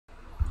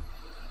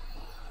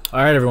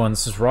Alright everyone,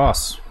 this is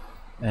Ross,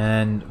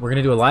 and we're going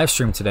to do a live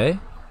stream today.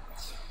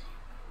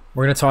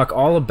 We're going to talk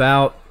all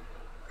about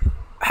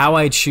how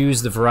I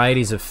choose the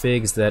varieties of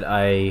figs that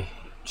I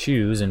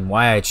choose and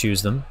why I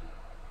choose them,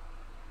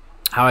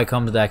 how I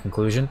come to that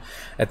conclusion.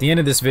 At the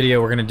end of this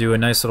video, we're going to do a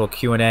nice little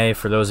Q&A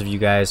for those of you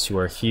guys who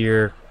are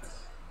here,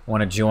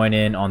 want to join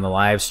in on the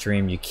live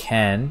stream. You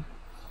can.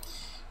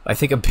 I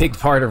think a big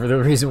part of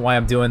the reason why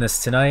I'm doing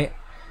this tonight,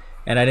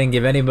 and I didn't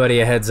give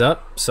anybody a heads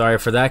up, sorry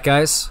for that,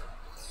 guys.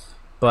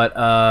 But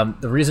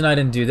the reason I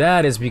didn't do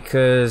that is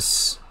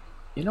because,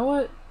 you know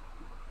what?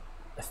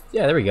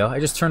 Yeah, there we go. I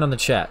just turned on the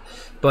chat.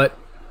 But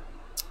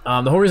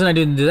the whole reason I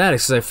didn't do that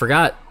is because I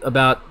forgot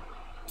about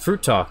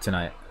Fruit Talk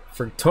tonight.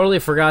 Totally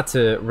forgot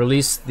to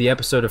release the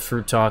episode of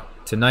Fruit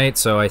Talk tonight.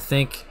 So I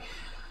think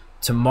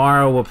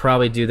tomorrow we'll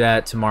probably do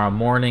that tomorrow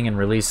morning and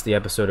release the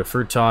episode of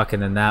Fruit Talk.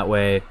 And then that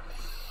way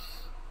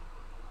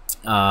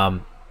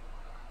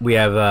we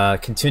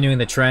have continuing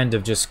the trend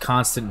of just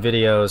constant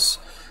videos.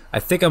 I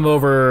think I'm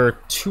over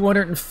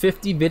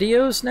 250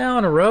 videos now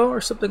in a row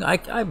or something.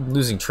 I'm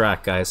losing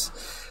track, guys.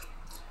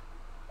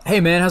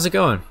 Hey, man, how's it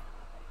going?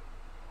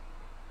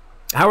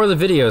 How are the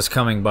videos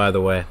coming, by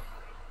the way?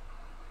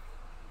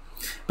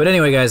 But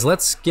anyway, guys,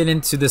 let's get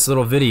into this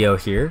little video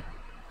here.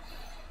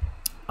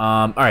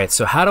 Alright,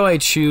 so how do I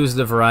choose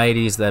the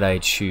varieties that I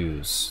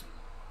choose?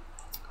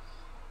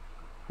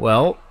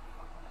 Well,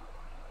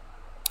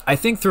 I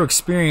think through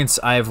experience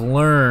I've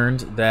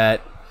learned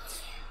that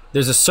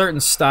there's a certain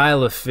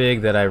style of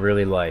fig that I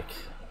really like,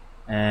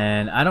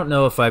 and I don't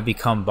know if I've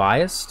become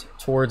biased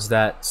towards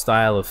that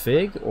style of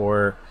fig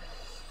or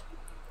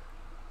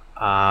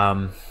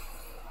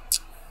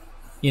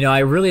you know, I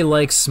really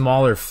like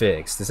smaller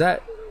figs.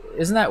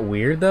 Isn't that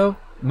weird though?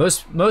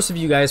 Most of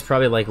you guys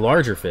probably like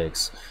larger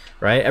figs,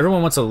 right?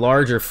 Everyone wants a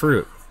larger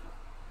fruit.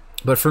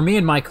 But for me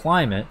in my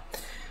climate,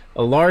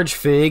 a large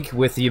fig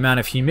with the amount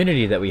of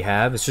humidity that we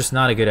have is just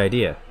not a good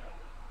idea.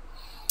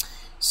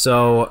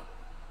 So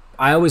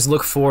I always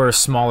look for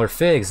smaller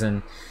figs,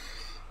 and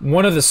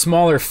one of the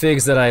smaller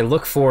figs that I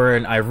look for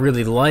and I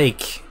really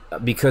like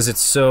because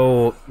it's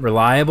so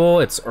reliable,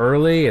 it's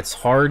early, it's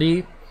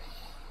hardy,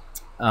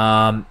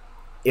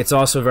 it's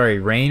also very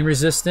rain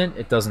resistant,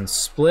 it doesn't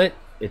split,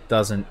 it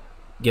doesn't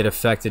get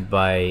affected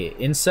by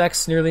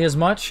insects nearly as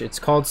much. It's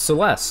called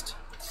Celeste,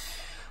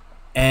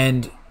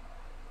 and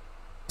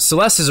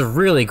Celeste is a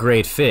really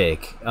great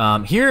fig.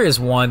 Here is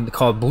one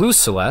called Blue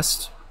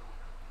Celeste.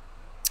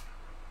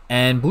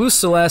 And Blue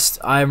Celeste,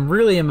 I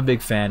really am a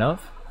big fan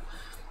of,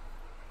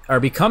 or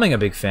becoming a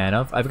big fan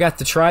of. I've got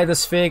to try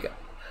this fig.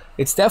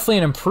 It's definitely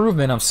an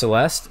improvement of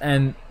Celeste,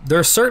 and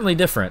they're certainly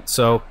different.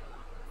 So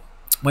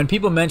when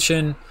people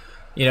mention,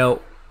 you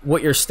know,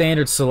 what your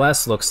standard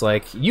Celeste looks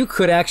like, you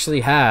could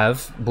actually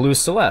have Blue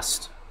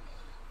Celeste,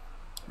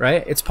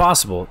 right? It's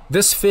possible.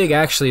 This fig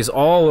actually is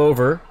all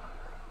over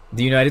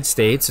the United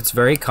States. It's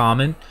very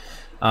common.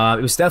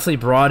 It was definitely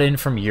brought in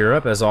from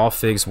Europe, as all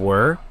figs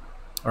were,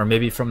 or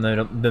maybe from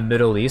the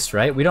Middle East,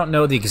 right? We don't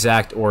know the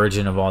exact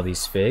origin of all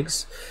these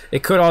figs.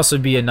 It could also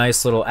be a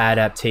nice little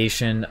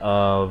adaptation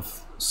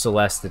of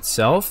Celeste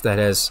itself that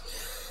has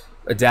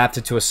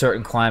adapted to a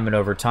certain climate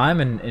over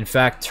time and in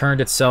fact turned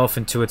itself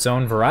into its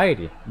own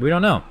variety. We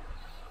don't know.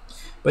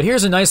 But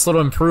here's a nice little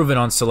improvement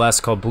on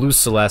Celeste called Blue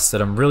Celeste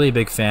that I'm really a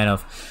big fan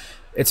of.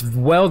 It's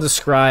well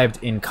described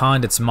in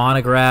Condit's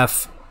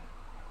monograph.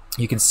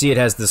 You can see it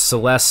has the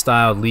Celeste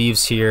style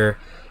leaves here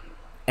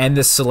and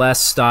the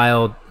Celeste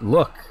styled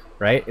look,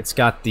 right? It's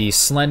got the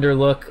slender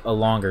look, a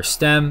longer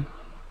stem,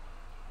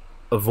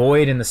 a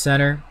void in the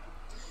center.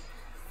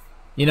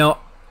 You know,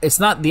 it's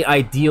not the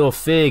ideal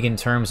fig in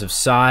terms of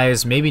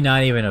size, maybe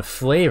not even a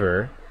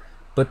flavor,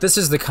 but this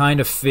is the kind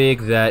of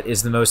fig that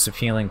is the most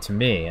appealing to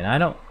me. And I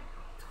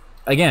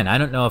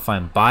don't know if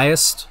I'm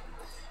biased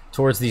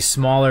towards these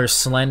smaller,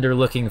 slender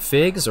looking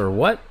figs or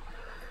what,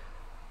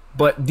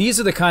 but these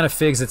are the kind of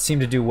figs that seem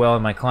to do well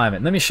in my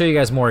climate. Let me show you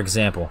guys more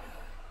example.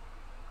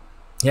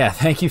 Yeah,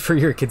 thank you for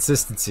your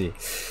consistency.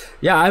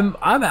 Yeah,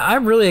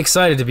 I'm really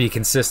excited to be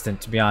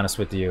consistent, to be honest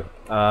with you.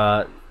 You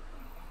know,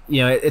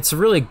 it's a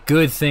really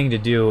good thing to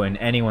do in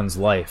anyone's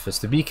life, is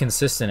to be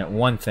consistent at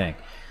one thing,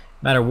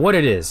 no matter what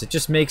it is. It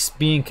just makes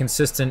being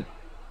consistent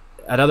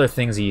at other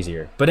things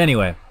easier. But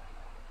anyway,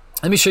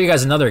 let me show you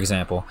guys another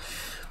example.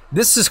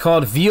 This is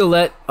called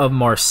Violette of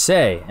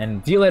Marseille,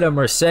 and Violette of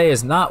Marseille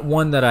is not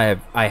one that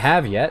I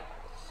have yet,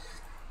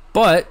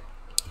 but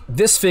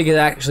this fig is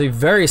actually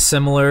very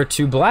similar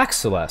to Black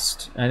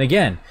Celeste. And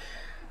again,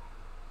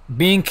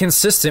 being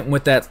consistent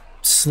with that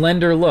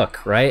slender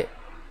look, right?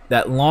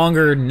 That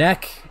longer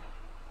neck,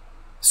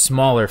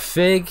 smaller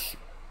fig.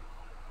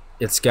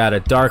 It's got a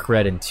dark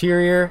red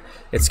interior.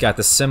 It's got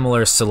the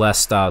similar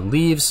Celeste styled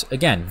leaves.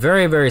 Again,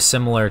 very, very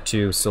similar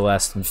to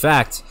Celeste. In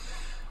fact,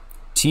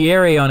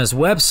 Thierry on his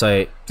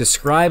website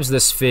describes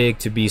this fig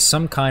to be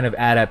some kind of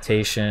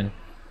adaptation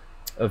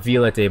of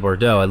Violette de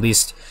Bordeaux. At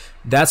least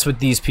that's what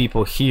these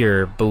people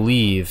here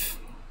believe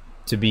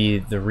to be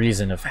the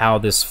reason of how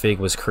this fig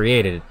was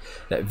created.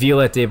 That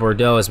Violette de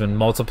Bordeaux has been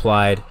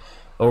multiplied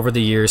over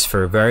the years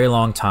for a very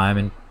long time,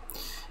 and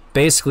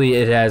basically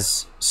it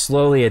has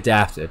slowly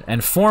adapted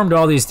and formed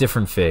all these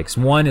different figs.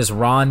 One is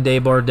Ronde de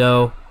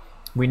Bordeaux.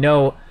 We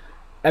know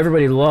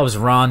everybody loves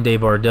Ronde de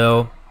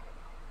Bordeaux.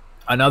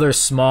 Another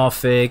small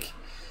fig,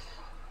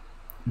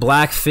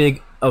 Black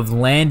Fig of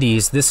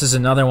Landes. This is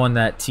another one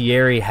that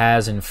Thierry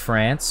has in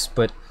France,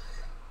 but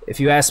if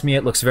you ask me,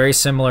 it looks very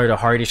similar to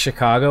Hardy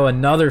Chicago.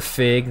 Another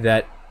fig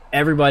that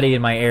everybody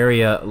in my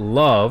area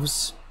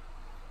loves.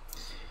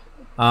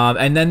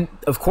 And then,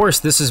 of course,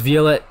 this is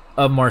Violette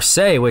of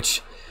Marseille,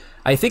 which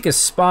I think is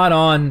spot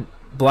on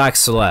Black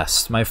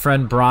Celeste. My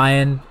friend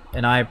Brian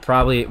and I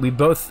we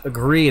both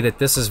agree that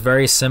this is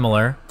very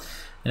similar.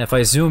 And if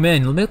I zoom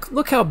in,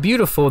 look how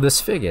beautiful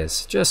this fig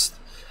is. Just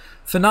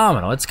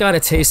phenomenal. It's got to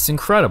taste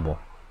incredible.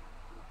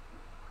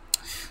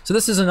 So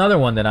this is another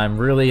one that I'm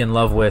really in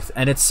love with,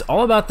 and it's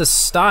all about the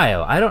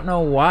style. I don't know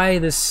why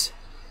is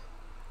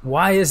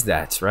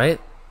that,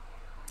 right?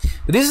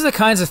 But these are the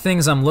kinds of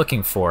things I'm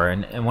looking for,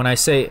 and when I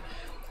say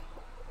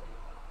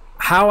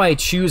how I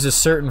choose a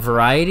certain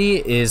variety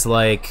is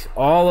like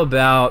all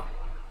about,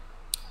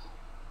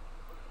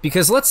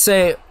 because let's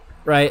say,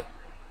 right,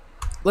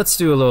 let's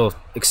do a little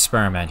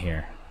experiment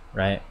here,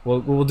 right?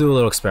 We'll do a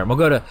little experiment.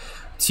 We'll go to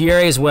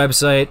Thierry's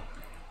website,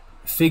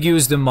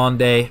 Figures du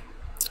Monde,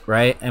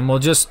 right? And we'll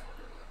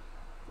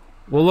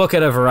look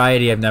at a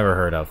variety I've never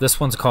heard of. This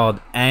one's called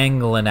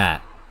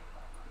Anglinat.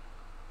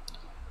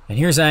 And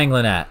here's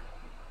Anglinat.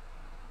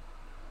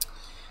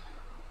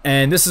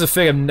 And this is a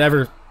fig I've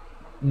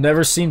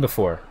never seen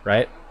before,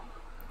 right?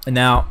 And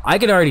now I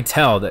can already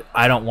tell that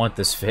I don't want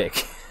this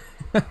fig.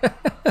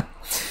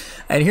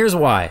 And here's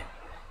why.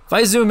 If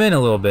I zoom in a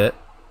little bit,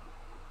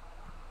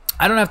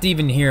 I don't have to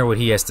even hear what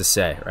he has to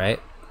say, right?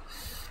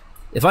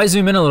 If I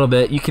zoom in a little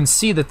bit, you can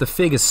see that the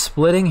fig is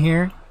splitting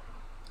here.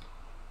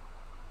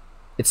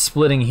 It's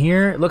splitting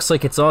here. It looks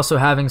like it's also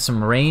having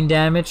some rain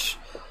damage,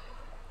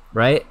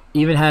 right?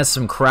 Even has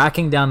some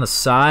cracking down the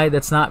side.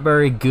 That's not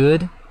very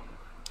good.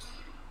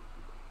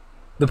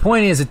 The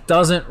point is, it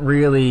doesn't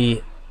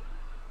really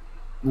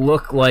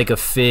look like a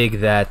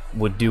fig that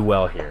would do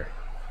well here.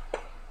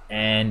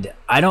 And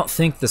I don't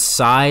think the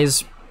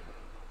size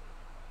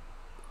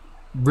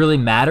really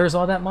matters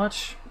all that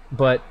much.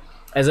 But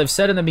as I've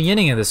said in the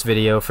beginning of this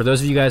video, for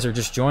those of you guys who are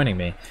just joining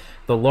me,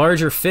 the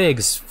larger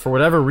figs, for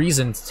whatever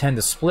reason, tend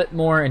to split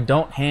more and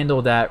don't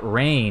handle that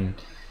rain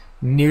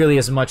nearly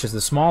as much as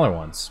the smaller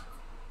ones.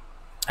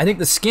 I think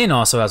the skin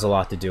also has a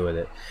lot to do with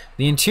it.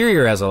 The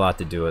interior has a lot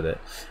to do with it.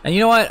 And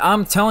you know what?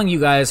 I'm telling you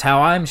guys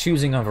how I'm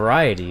choosing a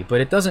variety,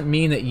 but it doesn't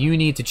mean that you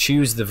need to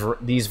choose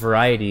these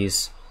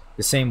varieties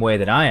the same way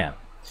that I am.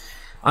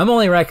 I'm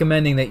only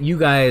recommending that you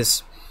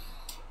guys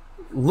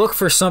look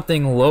for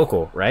something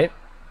local, right?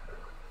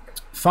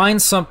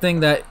 Find something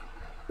that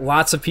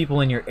lots of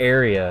people in your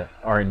area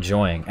are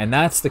enjoying, and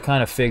that's the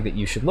kind of fig that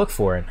you should look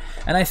for.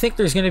 And I think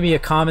there's going to be a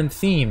common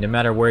theme no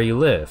matter where you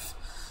live.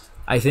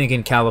 I think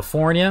in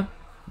California,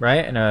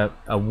 right, in a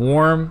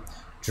warm,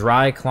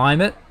 dry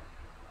climate,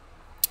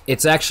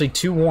 it's actually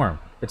too warm.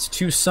 It's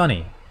too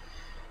sunny.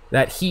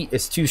 That heat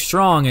is too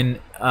strong, and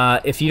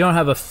if you don't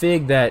have a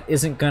fig that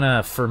isn't going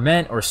to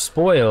ferment or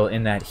spoil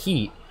in that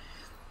heat,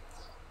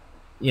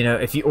 you know,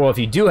 if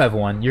you do have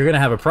one, you're going to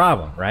have a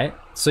problem, right?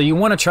 So you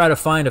want to try to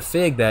find a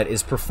fig that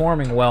is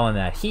performing well in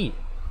that heat.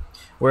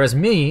 Whereas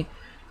me,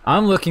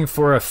 I'm looking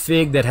for a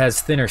fig that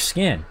has thinner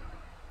skin,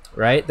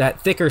 right?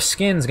 That thicker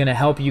skin is going to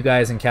help you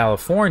guys in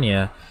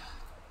California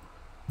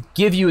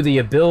give you the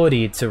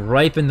ability to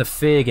ripen the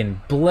fig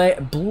in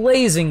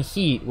blazing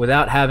heat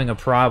without having a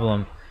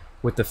problem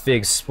with the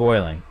fig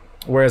spoiling.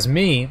 Whereas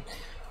me,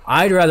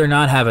 I'd rather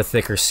not have a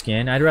thicker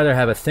skin. I'd rather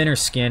have a thinner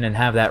skin and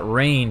have that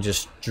rain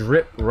just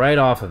drip right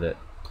off of it,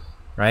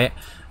 right?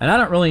 And I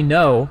don't really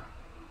know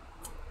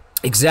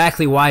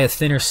exactly why a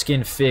thinner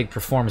skinned fig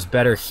performs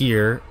better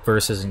here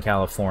versus in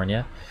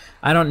California.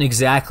 I don't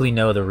exactly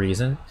know the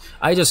reason.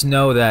 I just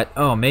know that,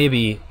 oh,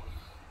 maybe,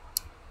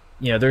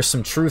 you know, there's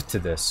some truth to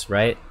this,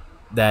 right?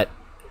 That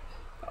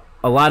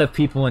a lot of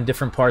people in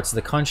different parts of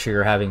the country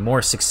are having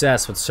more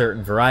success with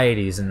certain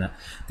varieties, and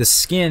the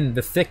skin,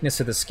 the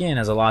thickness of the skin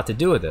has a lot to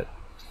do with it.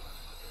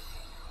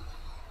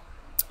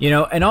 You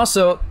know, and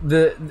also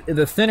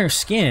the thinner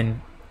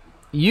skin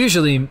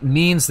usually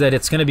means that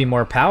it's going to be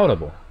more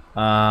palatable.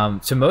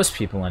 To most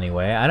people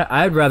anyway.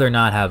 I'd rather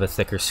not have a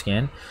thicker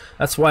skin.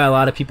 That's why a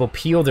lot of people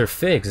peel their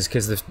figs, is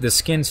because the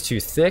skin's too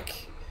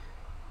thick.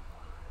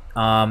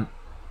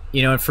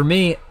 You know, and for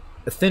me,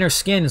 a thinner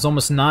skin is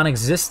almost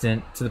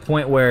non-existent, to the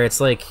point where it's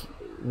like,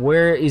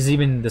 where is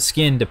even the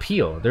skin to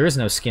peel? There is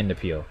no skin to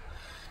peel.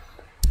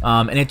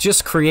 And it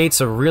just creates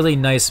a really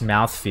nice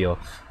mouthfeel,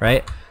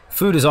 right?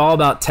 Food is all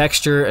about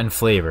texture and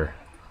flavor.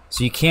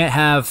 So you can't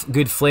have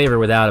good flavor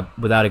without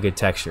a good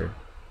texture.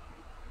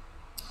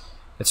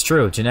 It's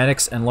true.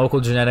 Genetics and local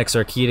genetics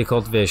are key to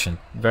cultivation.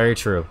 Very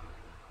true.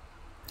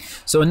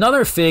 So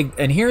another fig,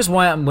 and here's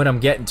what I'm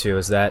getting to,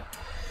 is that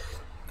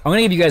I'm going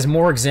to give you guys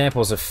more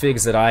examples of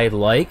figs that I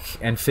like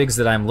and figs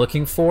that I'm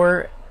looking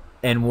for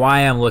and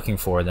why I'm looking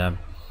for them.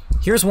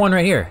 Here's one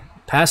right here,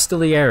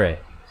 Pastelliere.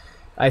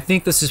 I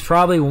think this is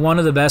probably one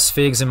of the best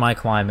figs in my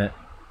climate,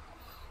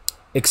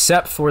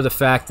 except for the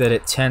fact that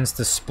it tends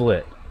to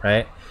split,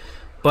 right?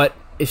 But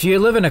if you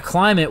live in a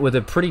climate with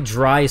a pretty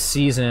dry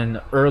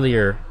season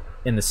earlier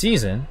in the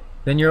season,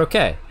 then you're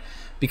okay.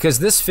 Because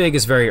this fig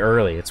is very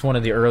early. It's one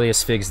of the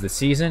earliest figs of the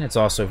season. It's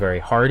also very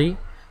hardy.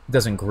 It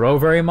doesn't grow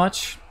very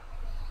much.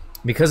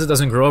 Because it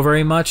doesn't grow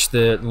very much,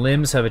 the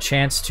limbs have a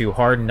chance to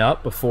harden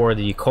up before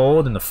the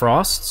cold and the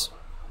frosts.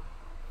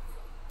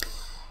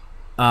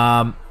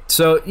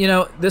 So, you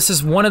know, this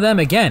is one of them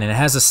again, and it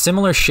has a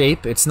similar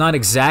shape. It's not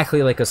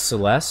exactly like a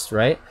Celeste,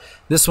 right?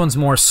 This one's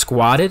more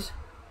squatted.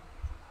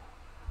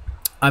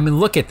 I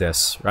mean, look at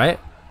this, right?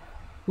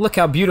 Look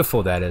how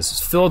beautiful that is.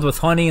 It's filled with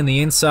honey on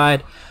the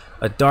inside,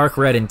 a dark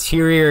red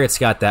interior. It's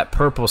got that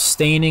purple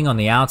staining on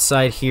the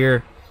outside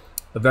here,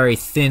 a very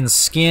thin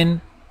skin,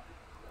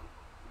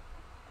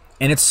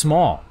 and it's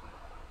small.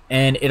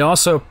 And it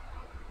also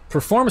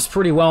performs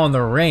pretty well in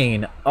the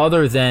rain,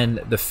 other than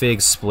the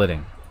fig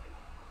splitting.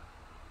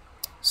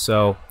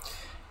 So,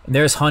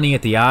 there's honey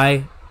at the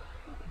eye.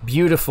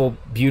 Beautiful,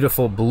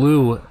 beautiful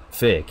blue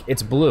fig.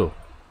 It's blue.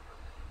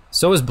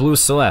 So is blue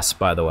Celeste,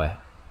 by the way.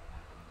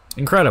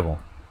 Incredible.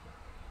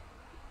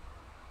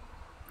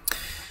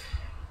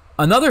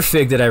 Another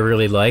fig that I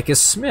really like is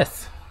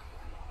Smith.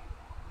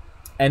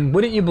 And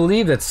wouldn't you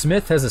believe that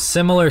Smith has a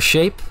similar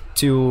shape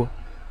to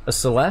a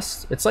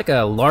Celeste? It's like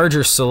a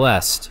larger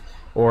Celeste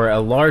or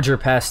a larger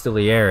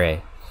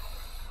Pastiliere.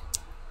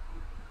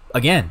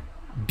 Again,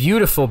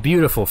 beautiful,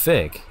 beautiful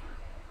fig.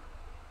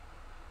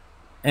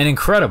 And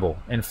incredible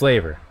in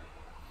flavor.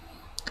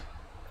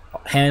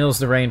 Handles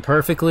the rain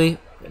perfectly.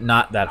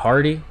 Not that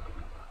hardy.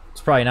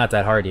 It's probably not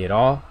that hardy at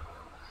all.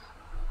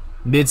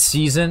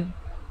 Mid-season.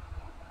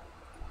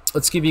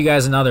 Let's give you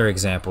guys another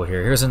example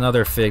here. Here's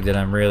another fig that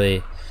I'm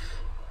really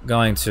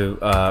going to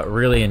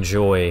really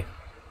enjoy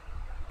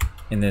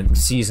in the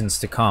seasons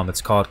to come.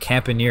 It's called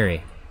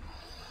Campaniere.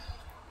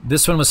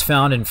 This one was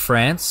found in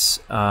France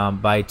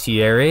by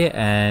Thierry,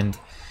 and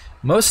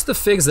most of the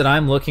figs that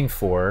I'm looking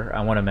for,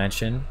 I want to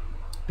mention,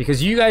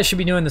 because you guys should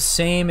be doing the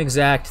same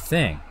exact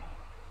thing.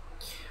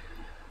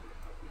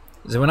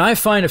 So when I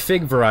find a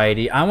fig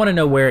variety, I want to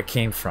know where it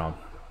came from.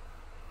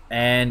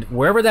 And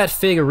wherever that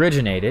fig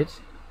originated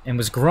and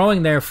was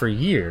growing there for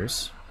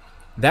years,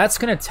 that's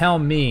going to tell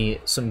me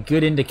some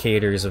good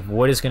indicators of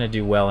what is going to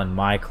do well in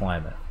my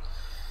climate.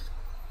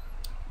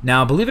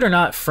 Now, believe it or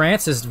not,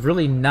 France is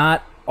really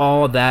not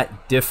all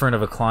that different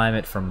of a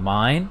climate from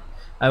mine.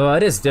 Well,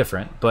 it is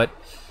different, but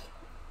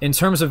in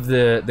terms of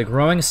the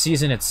growing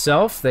season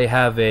itself, they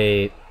have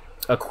a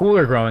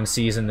cooler growing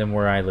season than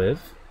where I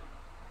live.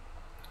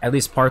 At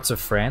least parts of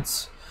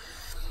France.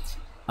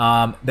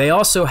 They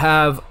also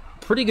have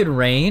pretty good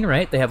rain,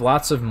 right? They have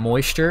lots of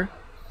moisture.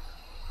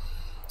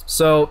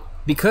 So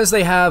because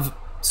they have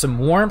some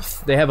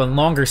warmth, they have a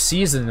longer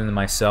season than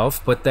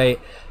myself, but they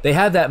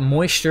have that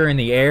moisture in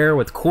the air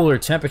with cooler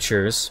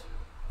temperatures.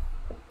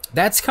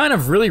 That's kind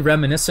of really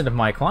reminiscent of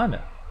my climate.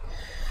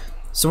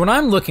 So what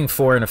I'm looking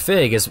for in a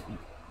fig is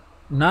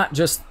not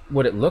just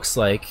what it looks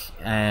like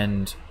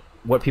and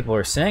what people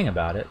are saying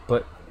about it,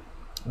 but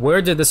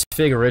where did this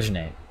fig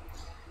originate?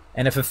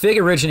 And if a fig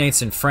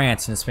originates in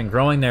France and it's been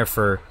growing there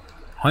for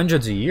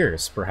hundreds of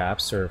years,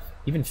 perhaps, or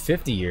even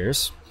 50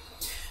 years,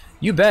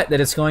 you bet that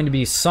it's going to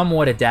be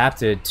somewhat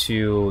adapted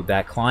to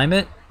that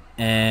climate,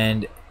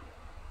 and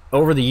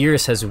over the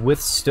years has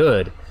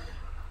withstood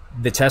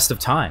the test of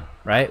time,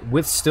 right?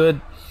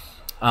 Withstood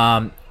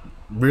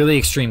really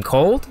extreme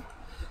cold.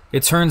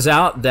 It turns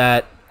out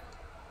that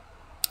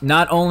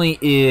not only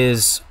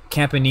is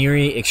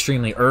Campaniere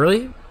extremely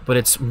early, but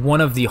it's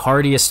one of the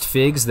hardiest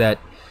figs that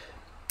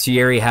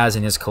Thierry has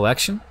in his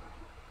collection.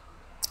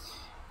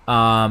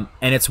 And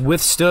it's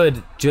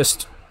withstood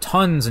just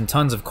tons and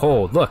tons of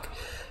cold. Look,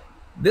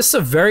 this is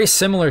a very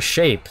similar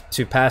shape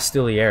to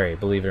Pastiliere,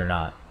 believe it or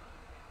not.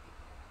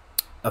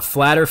 A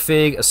flatter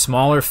fig, a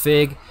smaller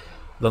fig,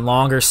 the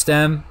longer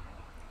stem,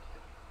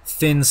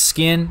 thin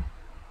skin,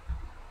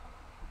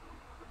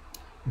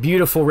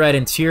 beautiful red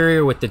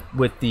interior with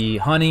the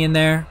honey in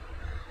there.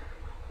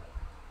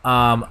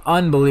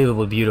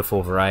 Unbelievably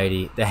beautiful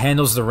variety that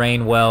handles the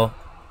rain well.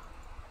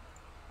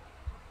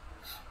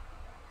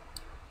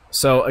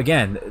 So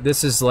again,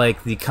 this is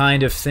like the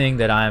kind of thing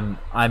that I'm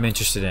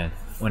interested in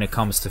when it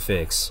comes to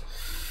figs.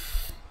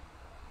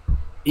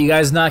 You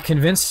guys not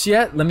convinced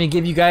yet? Let me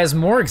give you guys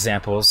more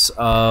examples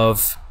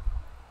of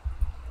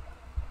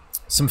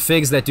some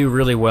figs that do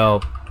really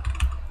well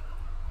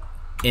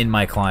in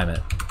my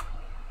climate.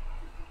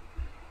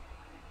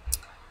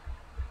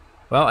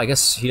 Well, I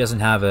guess he doesn't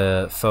have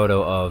a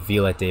photo of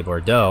Violet de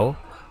Bordeaux,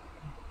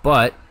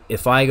 but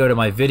if I go to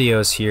my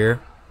videos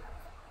here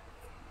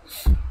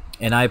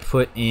and I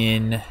put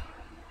in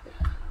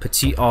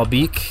Petit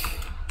Albique,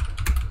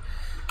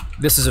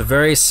 this is a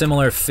very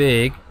similar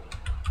fig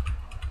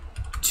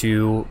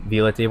to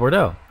Violet de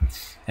Bordeaux.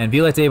 And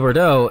Violet de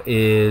Bordeaux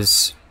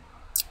is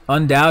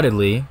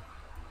undoubtedly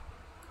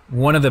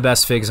one of the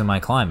best figs in my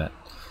climate.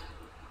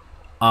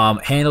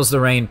 Handles the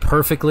rain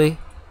perfectly.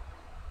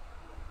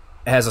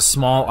 It has a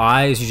small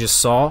eye, as you just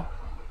saw,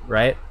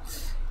 right?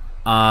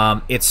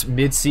 It's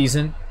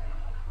mid-season.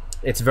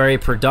 It's very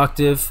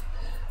productive.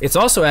 It's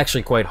also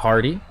actually quite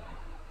hardy.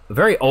 A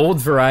very old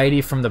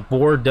variety from the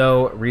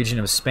Bordeaux region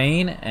of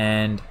Spain,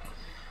 and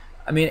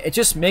I mean, it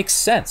just makes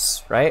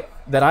sense, right?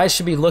 That I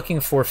should be looking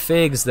for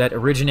figs that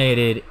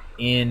originated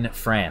in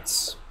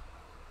France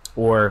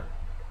or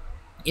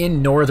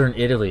in northern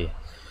Italy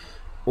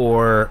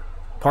or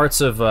parts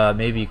of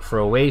maybe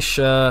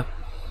Croatia,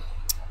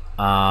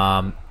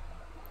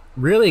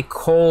 really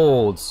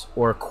cold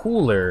or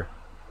cooler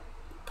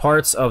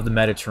parts of the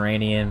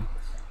Mediterranean,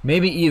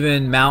 maybe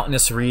even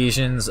mountainous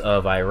regions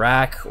of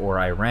Iraq or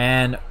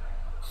Iran.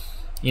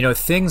 You know,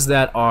 things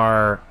that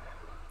are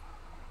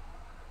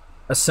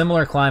a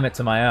similar climate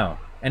to my own.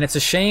 And it's a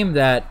shame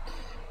that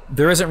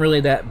there isn't really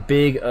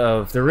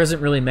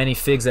many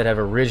figs that have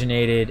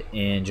originated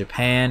in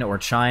Japan or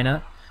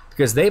China,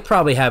 because they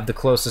probably have the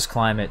closest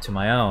climate to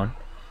my own.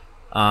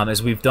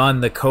 As we've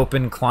done the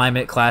Köppen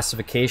climate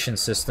classification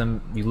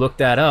system, you look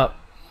that up,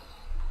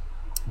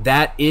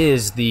 that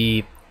is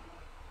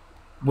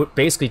what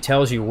basically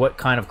tells you what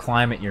kind of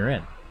climate you're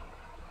in.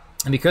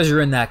 And because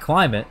you're in that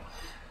climate,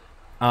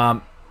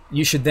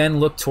 you should then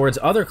look towards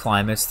other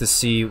climates to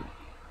see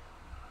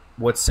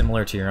what's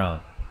similar to your own.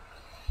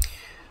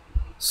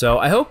 So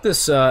I hope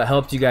this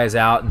helped you guys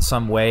out in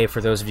some way.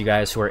 For those of you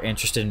guys who are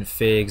interested in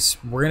figs,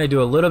 we're going to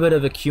do a little bit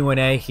of a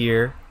Q&A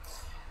here.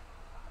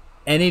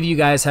 Any of you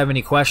guys have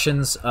any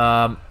questions?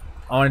 I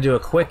want to do a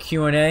quick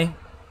Q&A,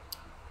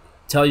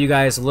 tell you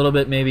guys a little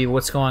bit maybe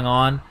what's going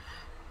on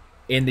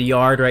in the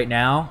yard right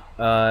now,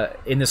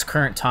 in this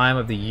current time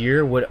of the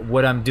year,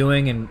 what I'm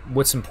doing and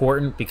what's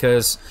important,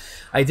 because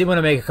I did want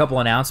to make a couple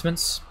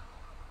announcements.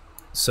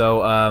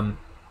 So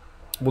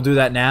we'll do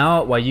that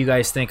now while you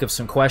guys think of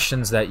some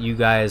questions that you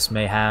guys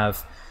may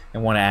have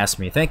and want to ask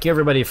me. Thank you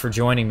everybody for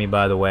joining me,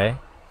 by the way.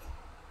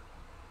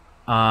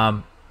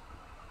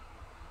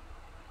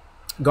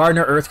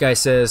 Gardner Earth Guy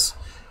says,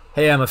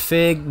 hey, I'm a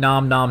fig,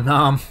 nom nom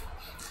nom,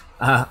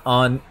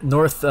 on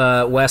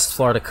northwest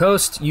Florida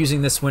coast,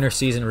 using this winter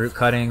season root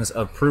cuttings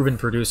of proven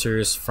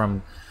producers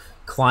from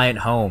client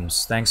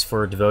homes. Thanks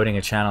for devoting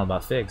a channel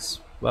about figs.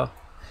 Well,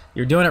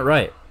 you're doing it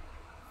right.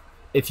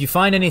 If you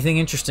find anything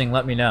interesting,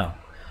 let me know.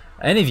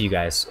 Any of you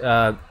guys.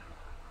 You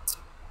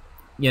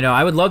know,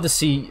 I would love to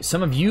see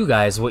some of you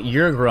guys, what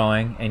you're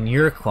growing in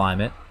your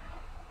climate,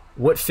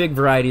 what fig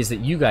varieties that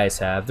you guys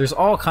have. There's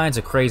all kinds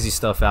of crazy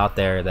stuff out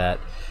there that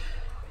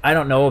I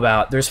don't know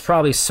about. There's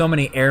probably so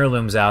many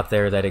heirlooms out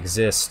there that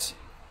exist.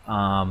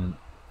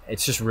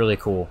 It's just really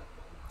cool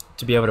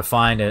to be able to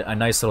find a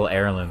nice little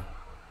heirloom.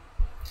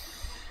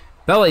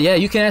 Bella, yeah,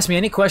 you can ask me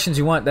any questions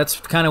you want. That's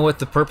kind of what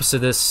the purpose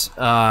of this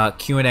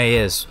Q&A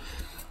is.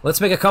 Let's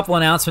make a couple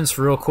announcements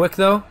real quick,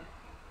 though.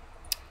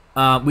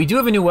 We do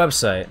have a new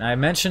website. I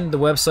mentioned the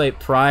website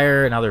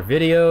prior in other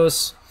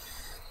videos,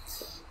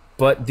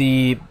 but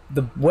the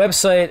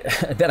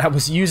website that I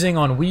was using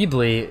on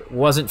Weebly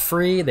wasn't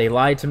free. They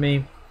lied to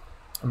me.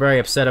 I'm very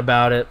upset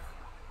about it.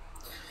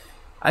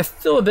 I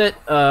feel a bit,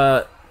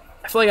 I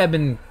feel like I've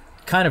been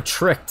kind of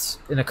tricked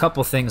in a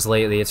couple things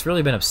lately. It's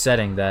really been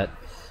upsetting that,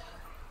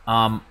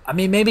 I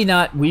mean, maybe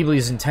not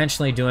Weebly's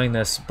intentionally doing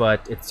this,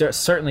 but it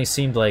certainly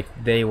seemed like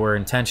they were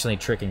intentionally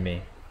tricking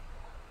me.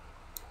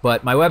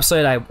 But my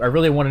website, I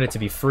really wanted it to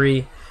be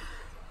free.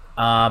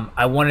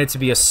 I wanted it to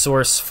be a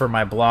source for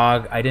my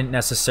blog. I didn't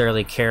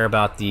necessarily care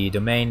about the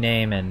domain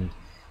name and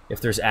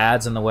if there's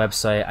ads on the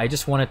website. I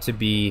just want it to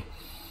be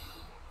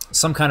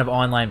some kind of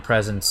online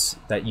presence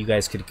that you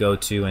guys could go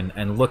to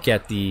and look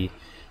at the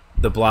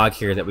blog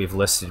here that we've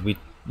listed.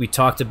 We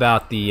talked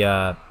about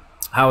the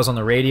how I was on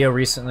the radio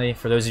recently.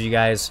 For those of you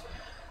guys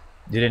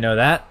who didn't know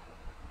that,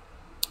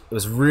 it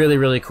was really,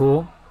 really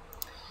cool.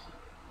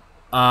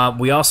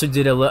 We also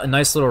did a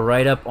nice little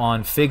write-up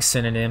on fig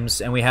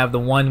synonyms, and we have the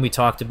one we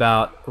talked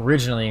about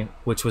originally,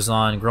 which was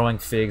on growing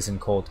figs in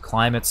cold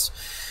climates.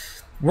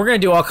 We're going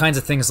to do all kinds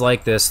of things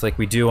like this, like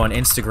we do on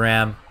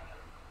Instagram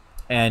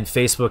and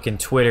Facebook and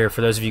Twitter.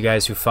 For those of you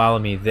guys who follow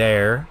me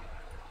there,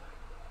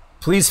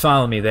 please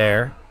follow me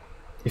there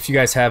if you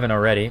guys haven't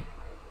already.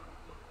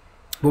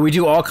 But we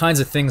do all kinds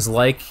of things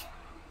like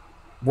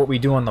what we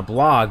do on the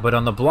blog, but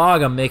on the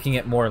blog I'm making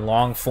it more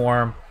long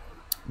form,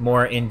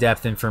 more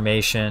in-depth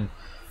information,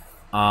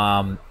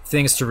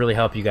 things to really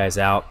help you guys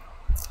out.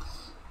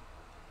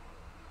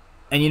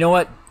 And you know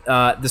what?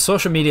 The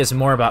social media is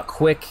more about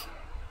quick,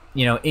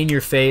 you know, in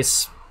your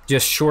face,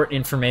 just short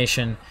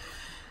information.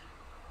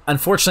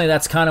 Unfortunately,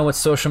 that's kind of what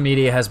social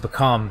media has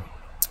become.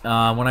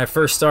 When I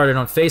first started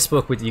on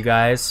Facebook with you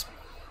guys,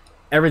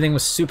 everything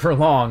was super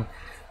long,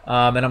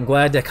 and I'm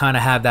glad to kind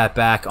of have that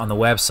back on the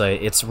website.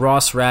 It's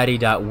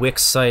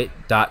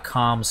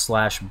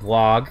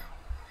rossratty.wixsite.com/blog.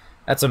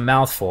 That's a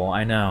mouthful,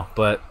 I know,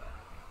 but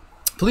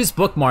please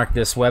bookmark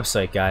this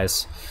website,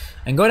 guys,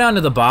 and go down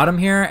to the bottom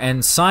here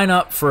and sign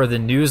up for the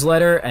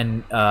newsletter.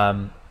 And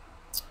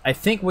I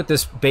think what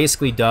this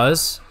basically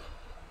does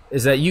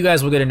is that you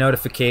guys will get a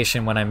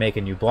notification when I make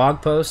a new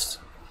blog post.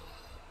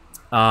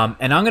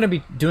 And I'm going to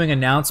be doing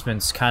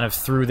announcements kind of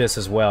through this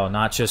as well,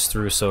 not just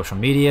through social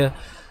media.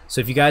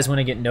 So if you guys want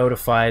to get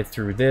notified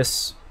through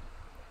this,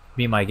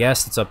 be my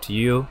guest. It's up to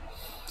you.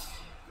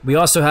 We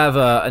also have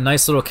a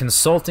nice little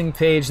consulting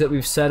page that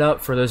we've set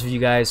up for those of you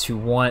guys who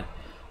want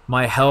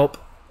my help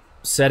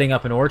setting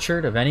up an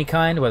orchard of any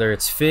kind, whether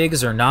it's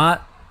figs or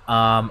not.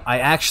 I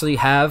actually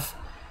have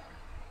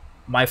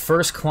my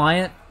first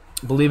client,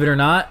 believe it or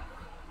not.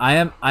 I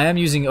am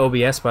using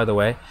OBS, by the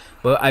way,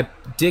 but I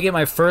did get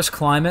my first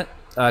client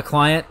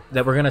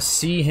that we're gonna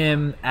see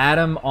him,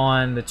 Adam,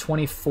 on the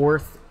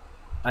 24th,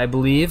 I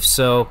believe.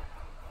 So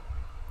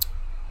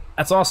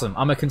that's awesome.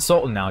 I'm a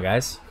consultant now,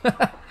 guys.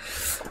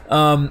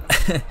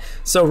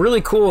 So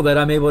really cool that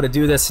I'm able to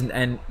do this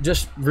and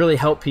just really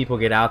help people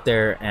get out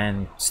there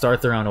and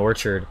start their own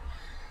orchard,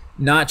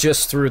 not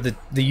just through the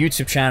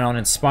YouTube channel and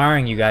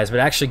inspiring you guys, but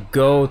actually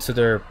go to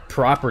their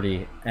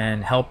property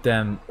and help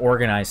them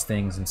organize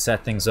things and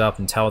set things up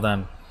and tell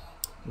them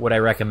what I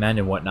recommend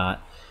and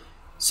whatnot.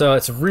 So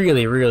it's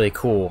really, really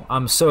cool.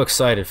 I'm so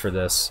excited for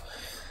this.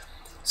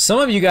 Some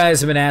of you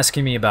guys have been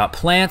asking me about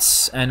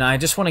plants, and I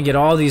just want to get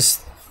all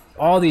these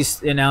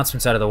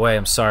announcements out of the way.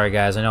 I'm sorry,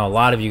 guys. I know a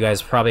lot of you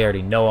guys probably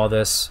already know all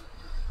this,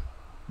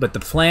 but the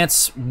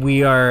plants,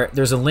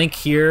 there's a link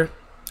here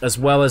as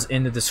well as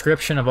in the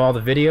description of all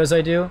the videos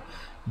I do.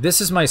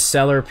 This is my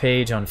seller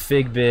page on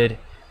FigBid.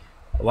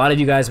 A lot of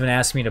you guys have been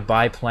asking me to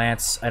buy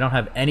plants. I don't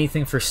have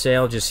anything for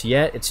sale just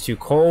yet. It's too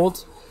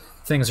cold.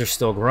 Things are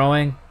still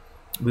growing.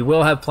 We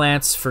will have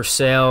plants for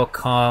sale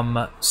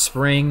come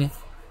spring,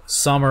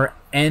 summer,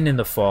 and in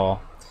the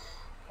fall.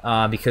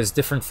 Because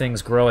different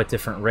things grow at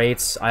different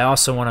rates. I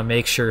also want to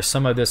make sure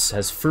some of this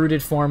has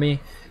fruited for me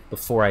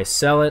before I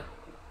sell it,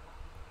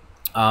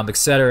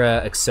 etc.,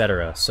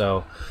 etc.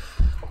 So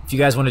if you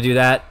guys want to do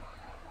that,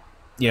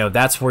 you know,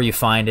 that's where you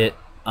find it.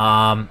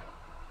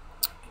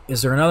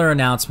 Is there another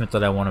announcement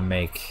that I want to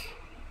make?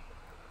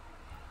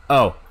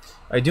 Oh,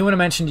 I do want to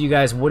mention to you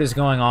guys what is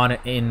going on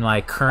in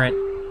my current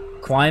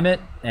climate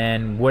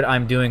and what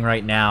I'm doing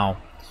right now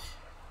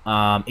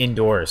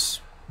indoors.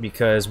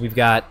 Because we've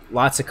got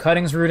lots of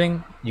cuttings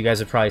rooting. You guys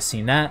have probably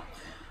seen that.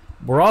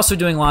 We're also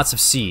doing lots of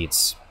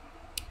seeds.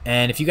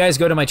 And if you guys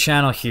go to my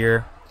channel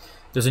here,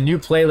 there's a new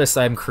playlist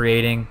I'm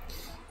creating.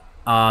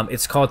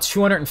 It's called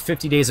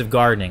 250 Days of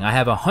Gardening. I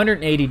have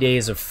 180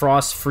 days of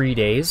frost-free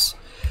days,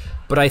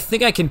 but I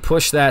think I can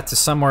push that to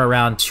somewhere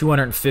around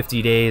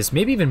 250 days,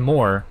 maybe even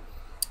more,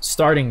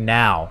 starting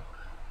now.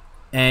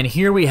 And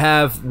here we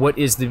have what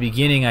is the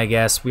beginning, I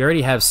guess. We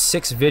already have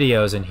 6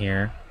 videos in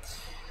here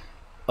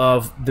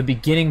of the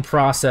beginning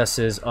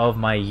processes of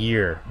my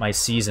year, my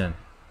season.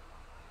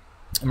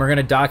 And we're going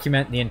to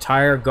document the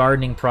entire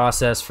gardening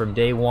process from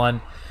day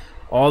 1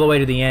 all the way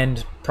to the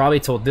end, probably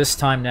till this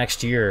time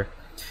next year,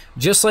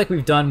 just like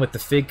we've done with the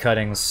fig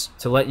cuttings,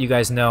 to let you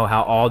guys know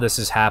how all this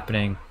is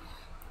happening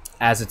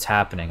as it's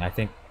happening. I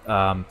think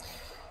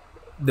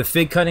the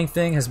fig cutting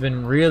thing has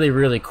been really,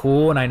 really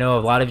cool, and I know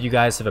a lot of you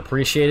guys have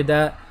appreciated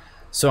that.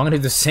 So I'm going to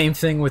do the same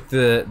thing with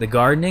the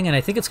gardening, and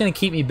I think it's going to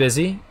keep me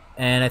busy.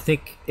 And I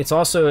think it's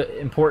also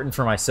important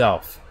for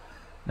myself,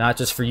 not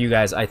just for you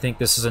guys. I think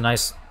this is a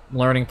nice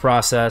learning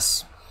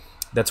process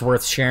that's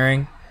worth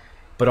sharing,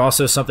 but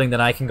also something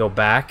that I can go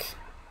back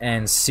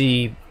and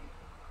see,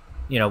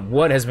 you know,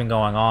 what has been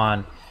going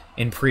on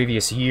in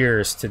previous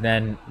years to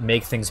then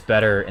make things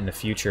better in the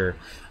future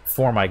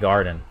for my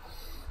garden.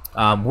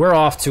 We're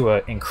off to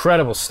an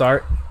incredible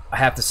start, I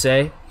have to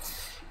say.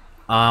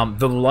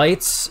 The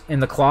lights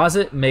in the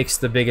closet makes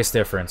the biggest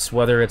difference,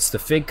 whether it's the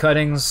fig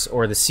cuttings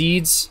or the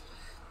seeds.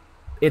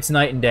 It's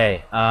night and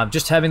day.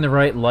 Just having the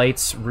right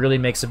lights really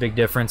makes a big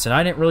difference, and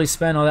I didn't really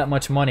spend all that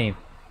much money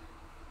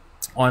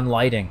on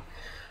lighting.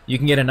 You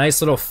can get a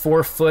nice little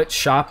 4-foot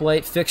shop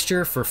light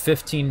fixture for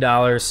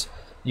 $15.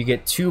 You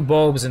get 2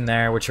 bulbs in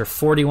there, which are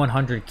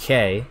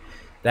 4100K.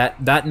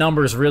 That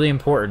number is really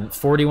important,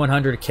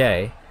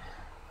 4100K.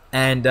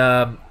 And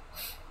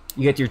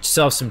you get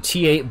yourself some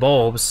T8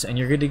 bulbs, and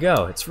you're good to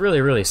go. It's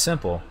really, really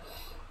simple.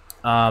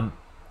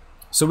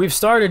 So we've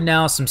started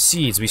now some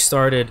seeds. We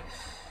started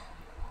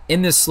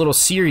in this little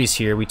series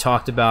here. We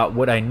talked about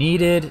what I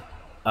needed,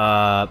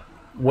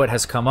 what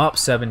has come up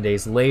 7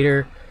 days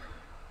later.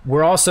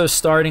 We're also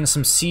starting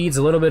some seeds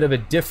a little bit of a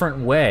different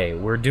way.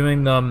 We're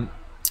doing them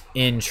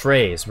in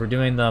trays. We're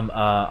doing them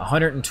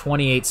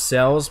 128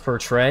 cells per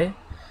tray.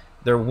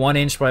 They're 1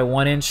 inch by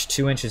 1 inch,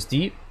 2 inches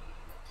deep.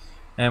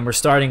 And we're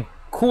starting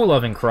cool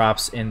loving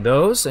crops in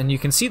those. And you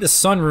can see the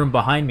sunroom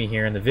behind me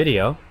here in the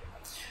video.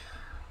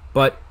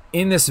 But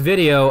in this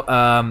video,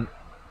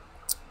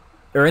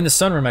 or in the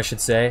sunroom, I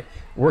should say,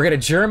 we're going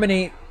to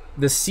germinate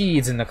the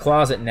seeds in the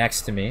closet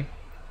next to me,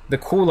 the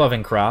cool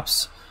loving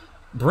crops,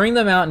 bring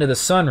them out into the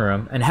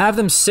sunroom, and have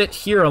them sit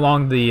here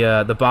along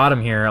the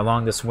bottom here,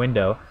 along this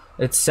window.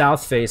 It's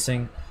south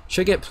facing,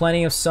 should get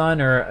plenty of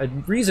sun, or a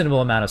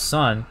reasonable amount of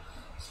sun.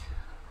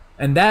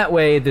 And that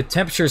way the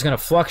temperature is going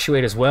to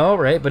fluctuate as well,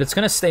 right? But it's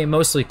going to stay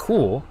mostly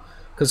cool,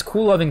 because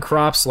cool loving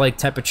crops like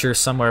temperatures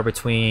somewhere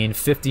between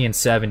 50 and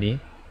 70.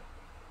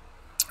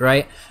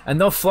 Right?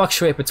 And they'll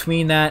fluctuate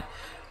between that.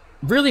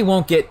 really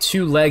won't get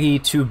too leggy,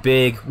 too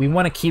big. We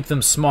want to keep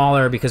them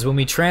smaller because when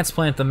we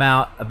transplant them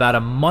out about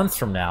a month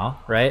from now,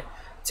 right?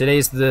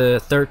 Today's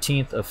the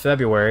 13th of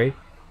February,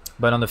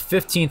 but on the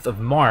 15th of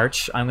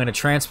March, I'm going to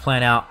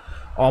transplant out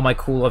all my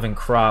cool loving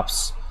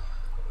crops.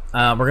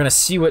 We're going to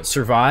see what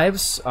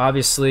survives.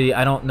 Obviously,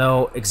 I don't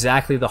know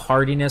exactly the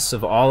hardiness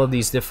of all of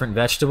these different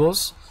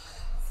vegetables,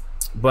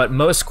 but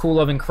most cool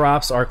loving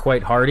crops are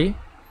quite hardy.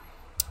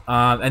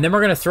 And then we're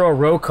going to throw a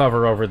row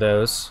cover over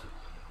those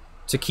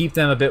to keep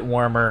them a bit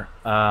warmer,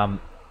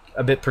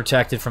 a bit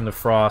protected from the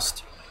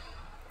frost.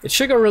 It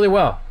should go really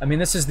well. I mean,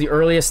 this is the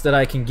earliest that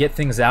I can get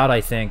things out,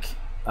 I think.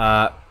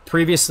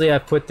 Previously,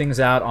 I've put things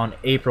out on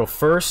April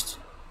 1st,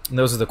 and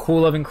those are the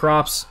cool loving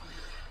crops.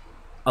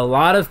 A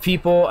lot of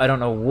people, I don't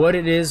know what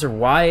it is or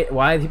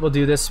why people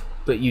do this,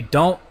 but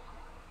a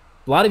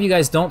lot of you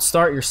guys don't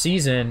start your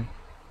season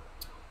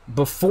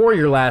before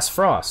your last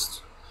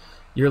frost.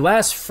 Your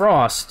last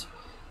frost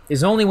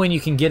is only when you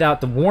can get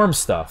out the warm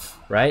stuff,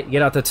 right?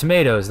 Get out the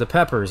tomatoes, the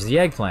peppers, the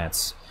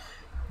eggplants.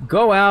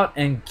 Go out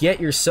and get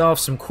yourself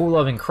some cool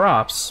loving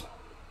crops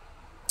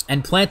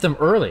and plant them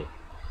early.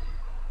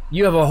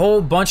 You have a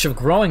whole bunch of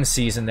growing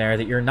season there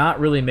that you're not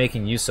really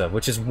making use of,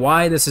 which is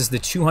why this is the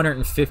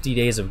 250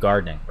 days of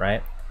gardening,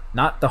 right?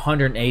 Not the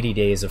 180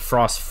 days of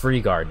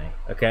frost-free gardening,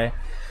 okay?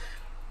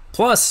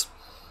 Plus,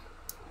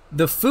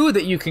 the food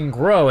that you can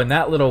grow in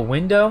that little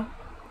window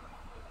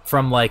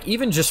from like,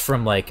 even just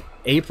from like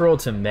April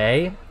to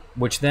May,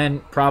 which then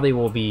probably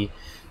will be,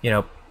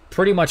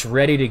 pretty much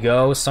ready to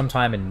go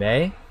sometime in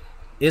May,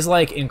 is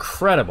like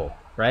incredible,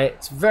 right?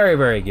 It's very,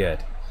 very good.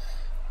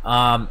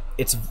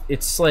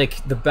 It's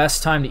like the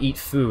best time to eat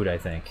food, I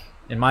think,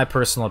 in my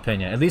personal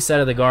opinion, at least out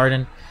of the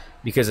garden,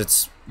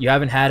 because you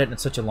haven't had it in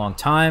such a long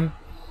time.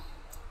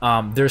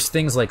 There's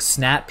things like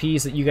snap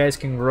peas that you guys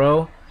can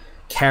grow,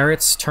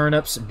 carrots,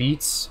 turnips,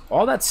 beets.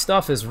 All that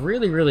stuff is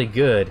really, really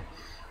good.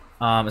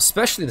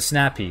 Especially the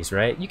snap peas,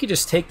 right? You could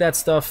just take that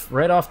stuff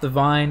right off the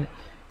vine,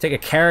 take a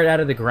carrot out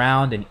of the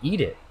ground and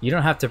eat it. You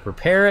don't have to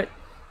prepare it.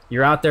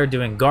 You're out there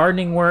doing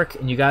gardening work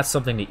and you got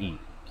something to eat.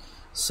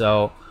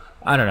 So,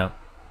 I don't know.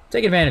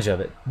 Take advantage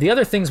of it. The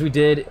other things we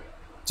did,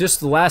 just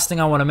the last thing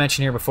I want to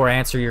mention here before I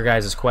answer your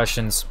guys'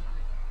 questions,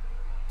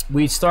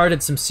 we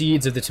started some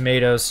seeds of the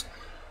tomatoes,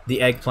 the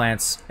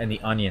eggplants, and the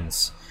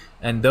onions.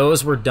 And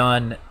those were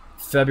done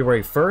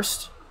February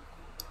 1st.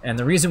 And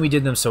the reason we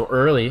did them so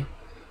early,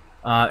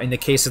 in the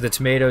case of the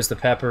tomatoes, the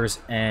peppers,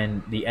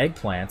 and the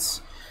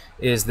eggplants,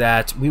 is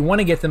that we want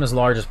to get them as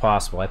large as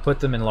possible. I put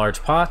them in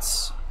large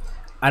pots.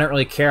 I don't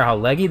really care how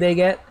leggy they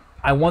get.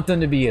 I want them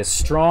to be as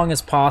strong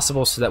as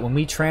possible so that when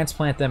we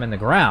transplant them in the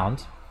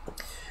ground,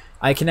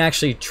 I can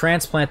actually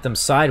transplant them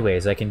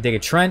sideways. I can dig a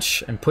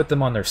trench and put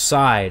them on their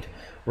side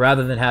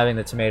rather than having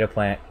the tomato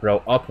plant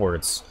grow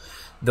upwards.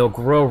 They'll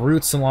grow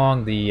roots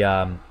along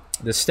the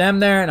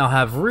stem there, and I'll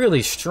have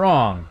really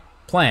strong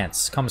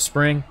plants come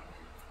spring.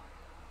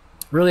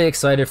 Really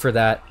excited for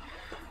that.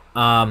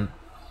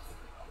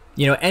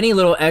 Any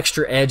little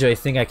extra edge I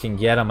think I can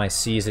get on my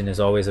season is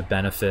always a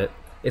benefit.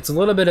 It's a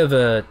little bit of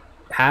a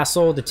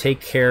hassle to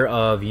take care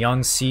of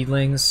young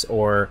seedlings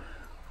or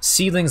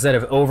seedlings that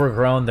have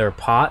overgrown their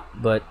pot,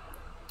 but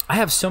I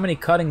have so many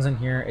cuttings in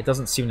here, it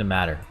doesn't seem to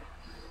matter.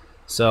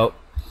 So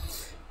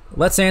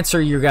let's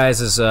answer your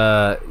guys's,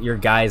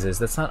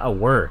 that's not a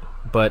word,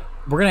 but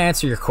we're going to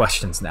answer your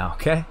questions now,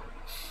 okay?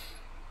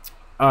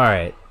 All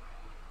right.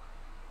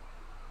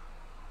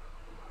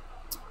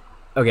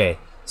 Okay,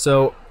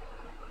 so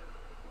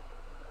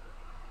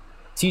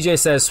TJ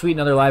says, sweet,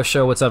 another live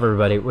show. What's up,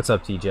 everybody? What's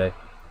up, TJ?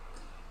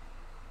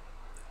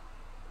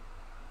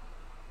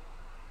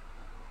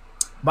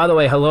 By the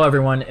way, hello,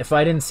 everyone. If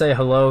I didn't say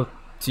hello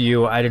to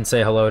you, I didn't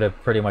say hello to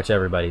pretty much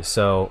everybody.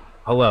 So,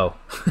 hello.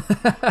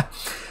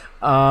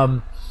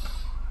 All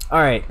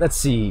right, let's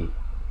see.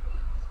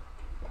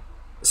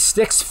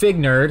 Sticks Fig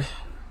Nerd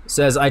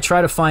says, I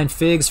try to find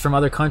figs from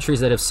other countries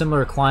that have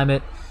similar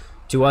climate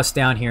to us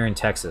down here in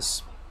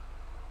Texas.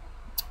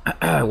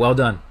 Well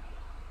done.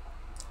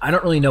 I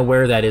don't really know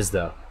where that is,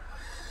 though,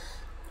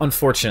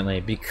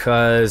 unfortunately,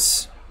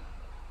 because,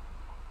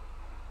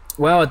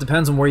 well, it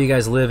depends on where you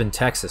guys live in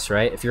Texas,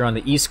 right? If you're on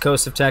the east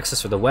coast of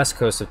Texas or the west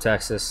coast of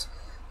Texas,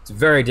 it's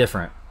very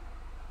different.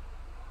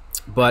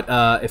 But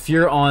if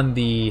you're on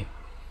the,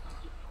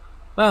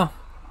 well,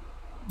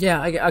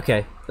 yeah,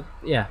 okay,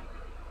 yeah,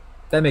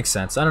 that makes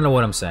sense. I don't know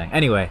what I'm saying.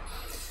 Anyway,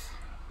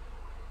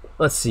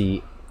 let's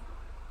see.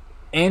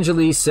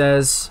 Angeli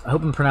says, I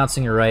hope I'm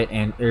pronouncing your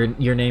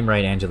name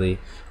right, Angeli.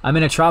 I'm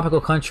in a tropical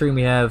country and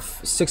we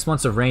have 6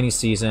 months of rainy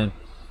season.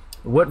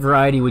 What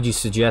variety would you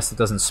suggest that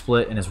doesn't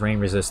split and is rain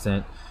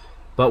resistant?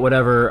 But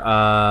whatever,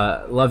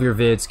 love your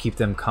vids, keep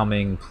them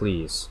coming,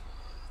 please.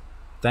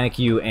 Thank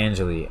you,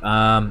 Angeli.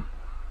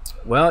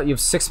 Well, you have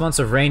 6 months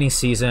of rainy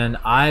season.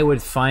 I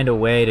would find a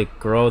way to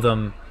grow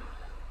them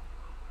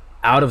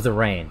out of the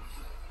rain.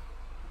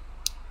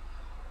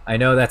 I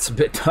know that's a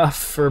bit tough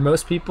for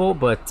most people,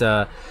 but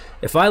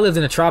if I lived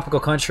in a tropical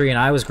country and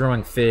I was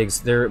growing figs,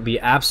 there would be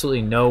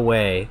absolutely no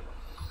way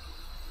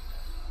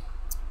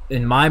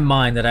in my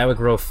mind that I would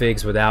grow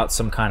figs without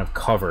some kind of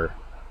cover.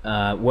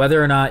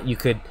 Whether or not you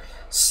could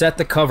set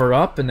the cover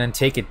up and then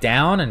take it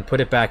down and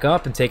put it back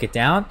up and take it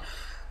down,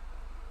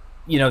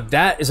 you know,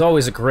 that is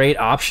always a great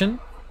option.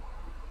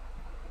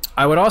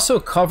 I would also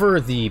cover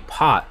the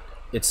pot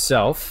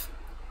itself.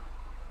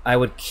 I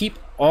would keep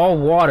all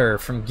water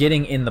from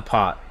getting in the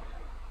pot,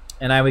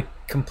 and I would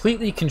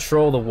completely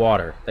control the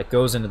water that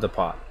goes into the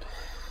pot,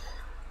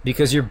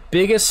 because your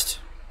biggest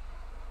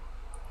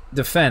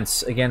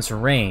defense against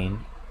rain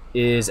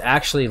is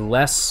actually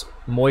less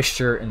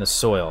moisture in the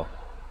soil.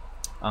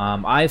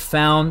 I've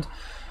found,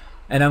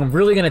 and I'm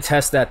really going to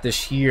test that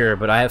this year,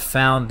 but I have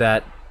found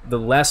that the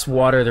less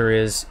water there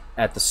is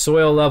at the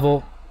soil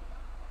level,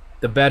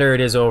 the better it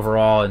is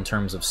overall in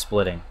terms of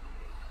splitting.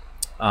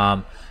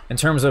 In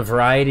terms of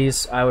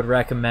varieties, I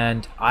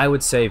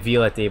would say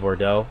Violet de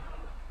Bordeaux.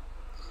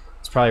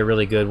 It's probably a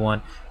really good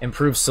one.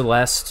 Improved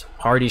Celeste,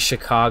 Hardy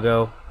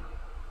Chicago.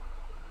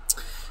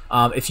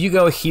 If you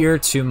go here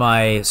to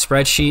my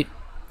spreadsheet,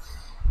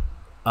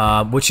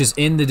 which is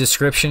in the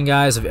description,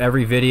 guys, of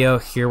every video.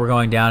 Here we're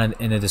going down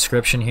in the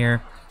description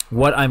here.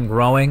 What I'm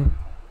growing.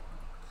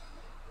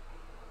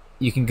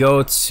 You can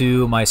go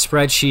to my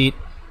spreadsheet.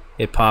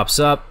 It pops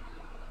up.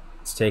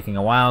 It's taking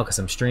a while because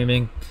I'm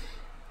streaming.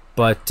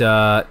 But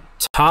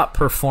top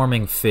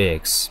performing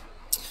figs.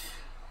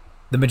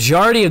 The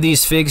majority of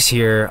these figs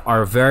here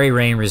are very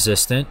rain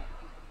resistant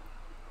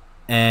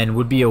and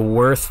would be a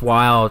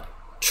worthwhile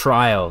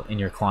trial in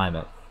your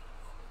climate.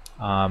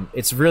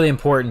 It's really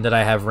important that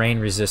I have rain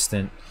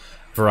resistant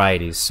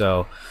varieties,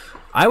 so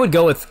I would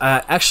go with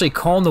actually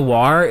Col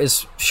Noir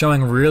is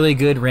showing really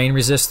good rain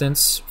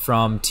resistance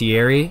from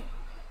Thierry.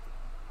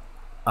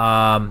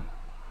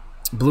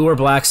 Blue or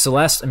Black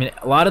Celeste, I mean,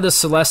 a lot of the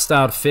Celeste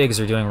styled figs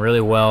are doing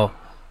really well.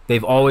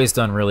 They've always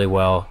done really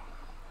well.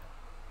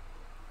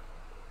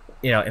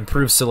 You know,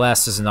 Improved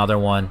Celeste is another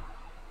one.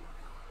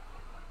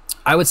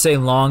 I would say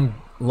Long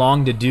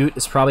de Doute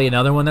is probably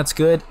another one that's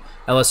good.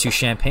 LSU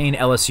Champagne,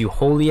 LSU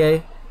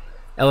Holier,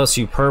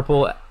 LSU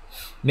Purple.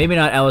 Maybe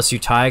not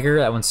LSU Tiger.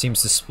 That one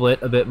seems to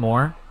split a bit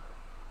more.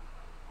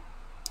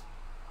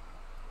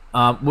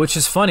 Which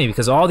is funny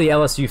because all the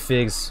LSU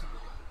figs,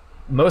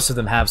 most of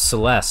them have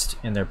Celeste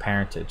in their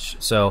parentage.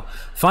 So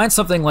find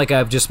something like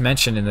I've just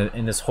mentioned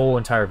in this whole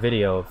entire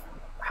video of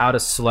how to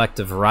select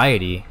a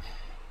variety.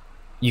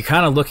 You're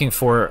kind of looking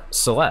for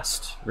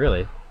Celeste,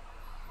 really.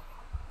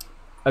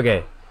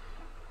 Okay.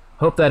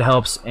 Hope that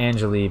helps,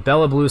 Angeli.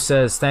 Bella Blue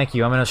says, thank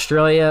you. I'm in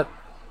Australia,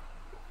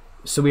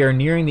 so we are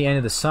nearing the end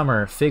of the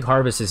summer. Fig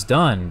harvest is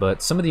done,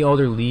 but some of the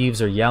older leaves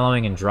are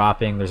yellowing and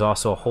dropping. There's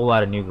also a whole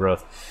lot of new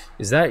growth.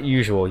 Is that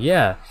usual?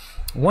 Yeah.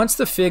 Once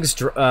the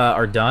figs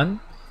are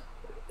done,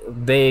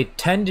 they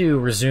tend to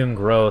resume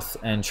growth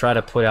and try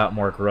to put out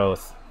more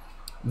growth.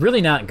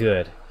 Really not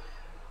good,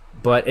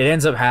 but it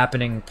ends up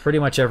happening pretty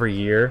much every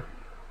year.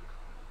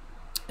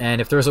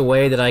 And if there's a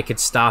way that I could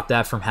stop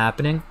that from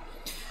happening,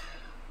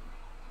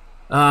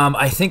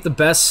 I think the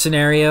best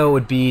scenario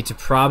would be to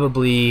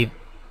probably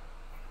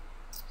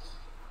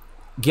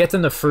get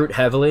them to fruit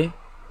heavily,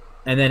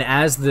 and then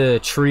as the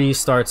tree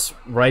starts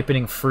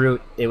ripening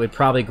fruit, it would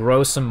probably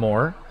grow some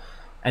more,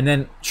 and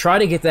then try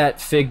to get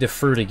that fig to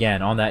fruit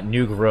again on that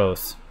new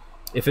growth.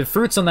 If it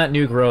fruits on that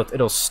new growth,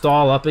 it'll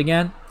stall up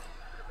again,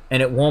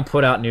 and it won't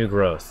put out new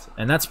growth,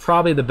 and that's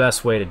probably the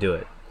best way to do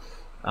it.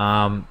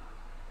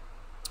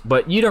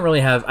 But you don't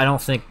really have, I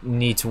don't think,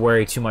 need to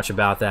worry too much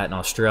about that in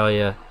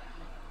Australia.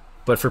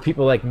 But for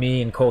people like me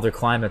in colder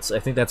climates, I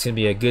think that's going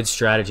to be a good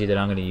strategy that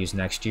I'm going to use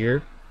next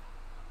year.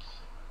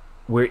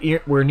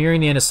 We're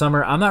nearing the end of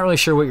summer. I'm not really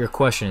sure what your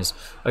question is.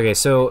 Okay,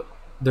 so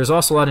there's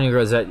also a lot of new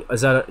growth.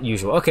 Is that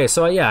usual? Okay,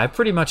 so yeah, I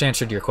pretty much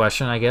answered your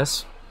question, I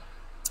guess.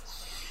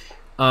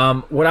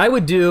 What I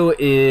would do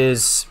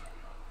is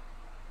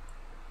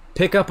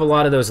pick up a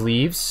lot of those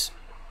leaves,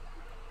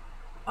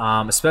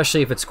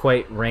 especially if it's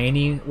quite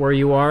rainy where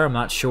you are. I'm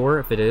not sure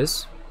if it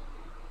is.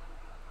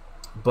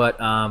 But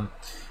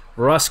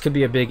rust could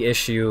be a big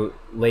issue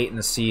late in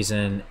the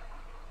season.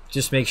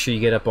 Just make sure you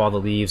get up all the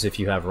leaves if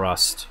you have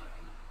rust.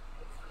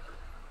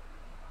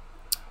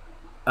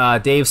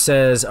 Dave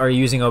says, are you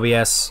using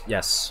OBS?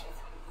 Yes.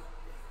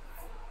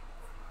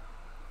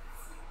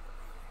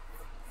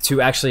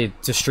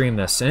 To stream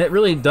this. And it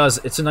really does.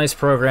 It's a nice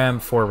program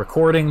for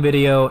recording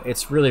video.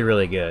 It's really,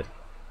 really good.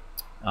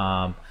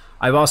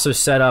 I've also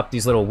set up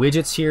these little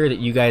widgets here that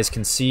you guys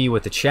can see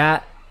with the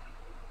chat.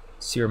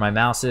 See where my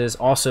mouse is.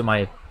 Also,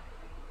 my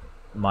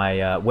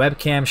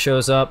webcam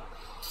shows up.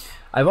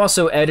 I've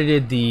also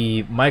edited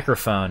the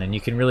microphone, and you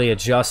can really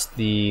adjust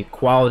the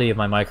quality of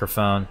my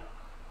microphone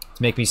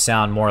to make me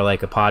sound more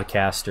like a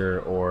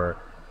podcaster or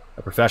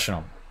a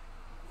professional.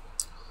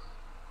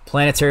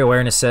 Planetary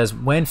Awareness says,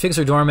 when figs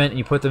are dormant and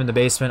you put them in the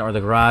basement or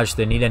the garage,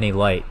 they need any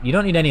light. You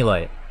don't need any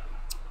light.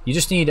 You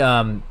just need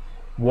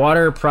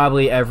water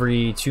probably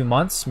every 2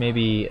 months,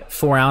 maybe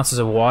 4 ounces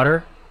of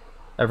water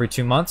every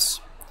 2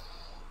 months.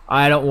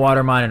 I don't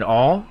water mine at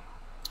all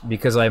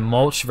because I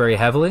mulch very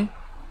heavily.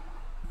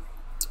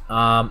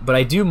 But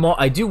I do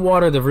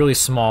water the really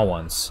small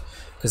ones.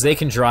 because they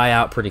can dry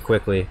out pretty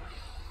quickly.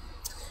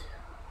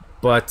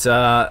 But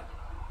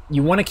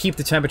you want to keep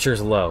the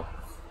temperatures low.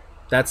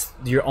 That's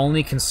your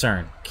only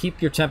concern.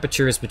 Keep your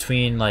temperatures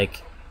between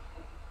like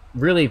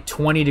really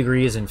 20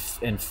 degrees and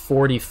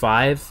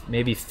 45,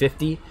 maybe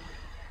 50.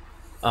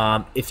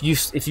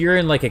 If you're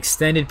in like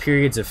extended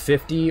periods of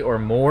 50 or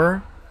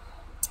more,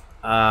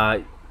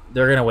 they're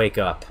gonna wake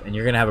up, and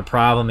you're gonna have a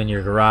problem in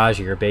your garage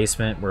or your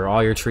basement where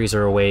all your trees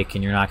are awake,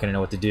 and you're not gonna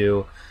know what to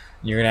do.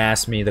 You're gonna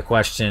ask me the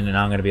question, and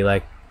I'm gonna be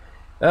like,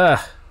 ugh.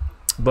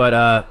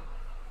 But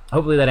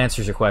hopefully that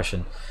answers your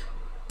question.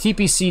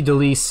 TPC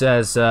Delise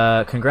says,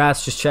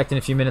 congrats, just checked in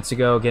a few minutes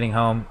ago, getting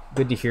home.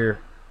 Good to hear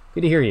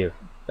you.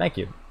 Thank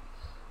you.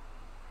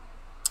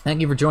 Thank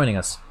you for joining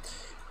us.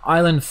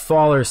 Island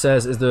Faller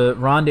says, is the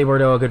Ronde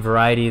Bordeaux a good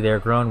variety? They're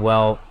grown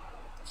well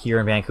here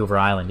in Vancouver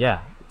Island.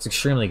 Yeah, it's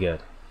extremely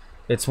good.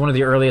 It's one of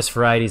the earliest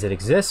varieties that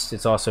exists.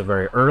 It's also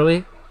very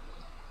early.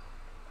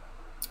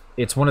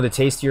 It's one of the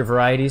tastier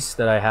varieties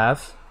that I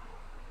have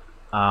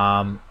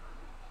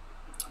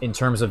in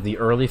terms of the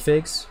early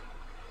figs.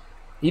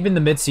 Even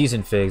the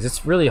mid-season figs,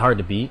 it's really hard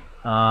to beat.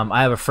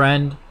 I have a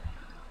friend,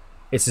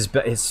 it's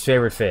his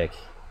favorite fig,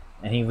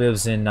 and he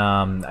lives in,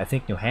 I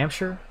think, New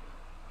Hampshire.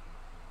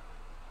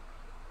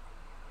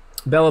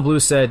 Bella Blue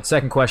said,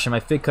 second question, my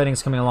fig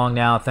cutting's coming along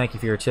now. Thank you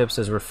for your tips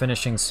as we're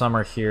finishing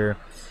summer here.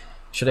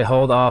 Should I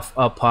hold off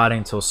up potting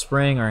until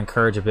spring or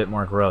encourage a bit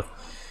more growth?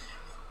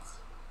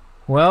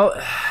 Well,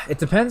 it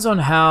depends on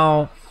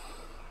how...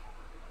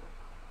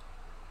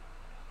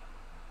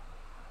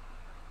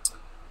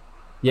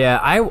 Yeah,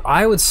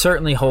 I would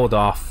certainly hold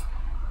off,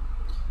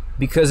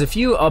 because if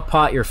you up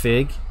pot your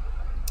fig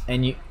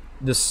and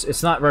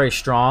it's not very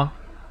strong,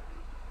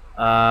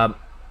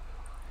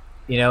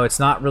 you know, it's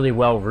not really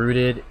well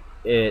rooted,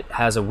 it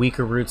has a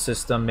weaker root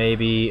system,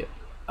 maybe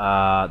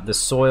the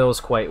soil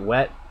is quite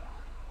wet,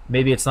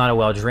 maybe it's not a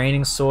well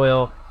draining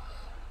soil,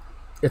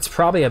 it's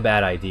probably a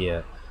bad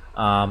idea.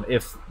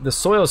 If the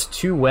soil is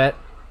too wet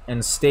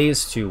and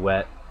stays too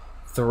wet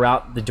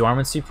throughout the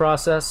dormancy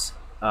process,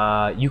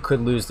 you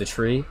could lose the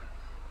tree,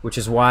 which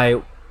is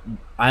why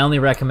I only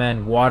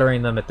recommend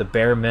watering them at the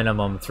bare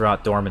minimum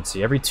throughout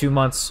dormancy. Every 2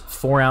 months,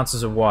 4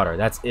 ounces of water.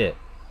 That's it.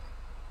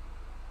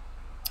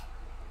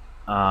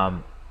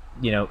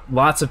 You know,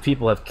 lots of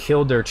people have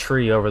killed their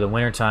tree over the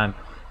wintertime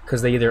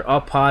because they either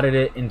up potted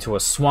it into a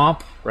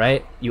swamp,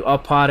 right? You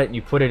up pot it and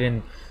you put it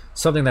in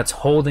something that's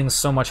holding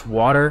so much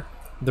water,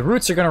 the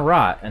roots are going to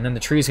rot and then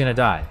the tree's going to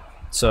die.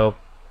 So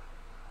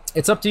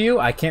it's up to you.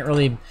 I can't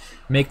really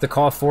make the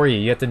call for you.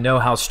 You have to know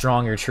how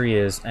strong your tree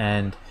is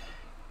and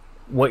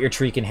what your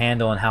tree can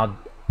handle and how,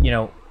 you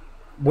know,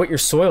 what your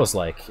soil's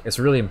like. It's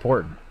really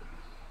important.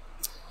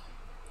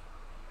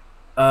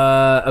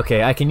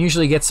 Okay, I can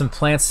usually get some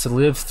plants to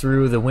live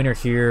through the winter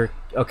here.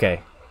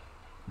 Okay,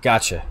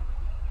 gotcha.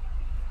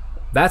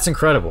 That's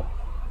incredible.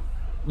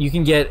 You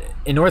can get,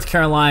 in North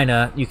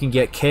Carolina, you can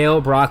get kale,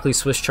 broccoli,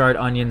 Swiss chard,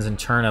 onions, and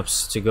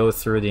turnips to go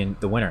through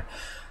the winter.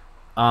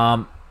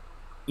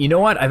 You know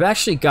what? I've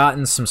actually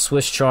gotten some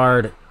Swiss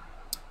chard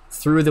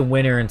through the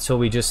winter until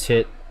we just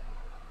hit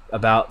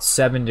about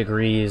 7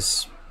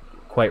 degrees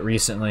quite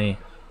recently,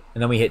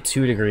 and then we hit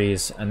 2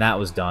 degrees, and that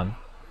was done.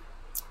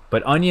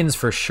 But onions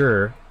for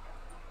sure.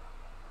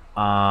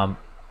 I'll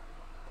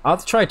have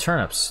to try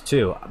turnips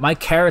too. My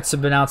carrots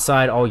have been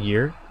outside all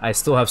year. I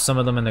still have some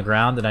of them in the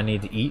ground that I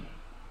need to eat.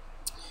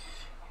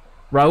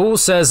 Raul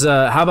says,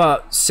 how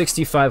about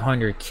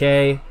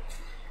 6,500K?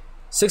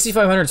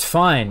 6,500 is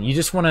fine. You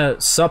just want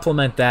to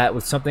supplement that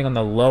with something on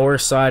the lower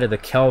side of the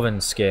Kelvin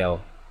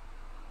scale,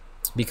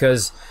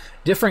 because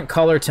different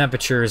color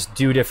temperatures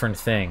do different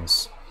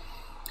things.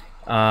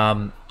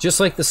 Just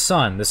like the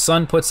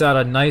sun puts out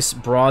a nice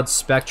broad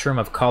spectrum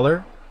of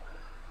color.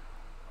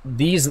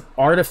 These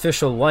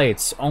artificial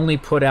lights only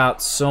put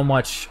out so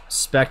much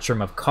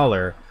spectrum of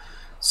color.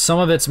 Some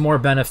of it's more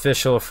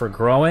beneficial for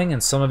growing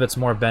and some of it's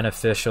more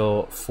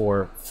beneficial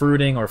for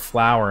fruiting or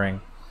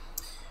flowering.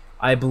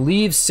 I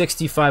believe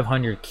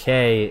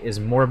 6,500K is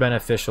more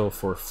beneficial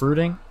for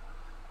fruiting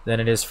than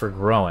it is for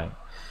growing.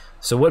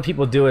 So what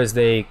people do is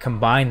they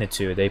combine the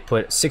two. They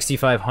put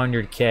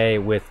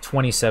 6,500K with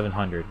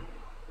 2,700.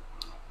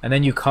 And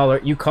then you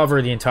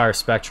cover the entire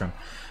spectrum.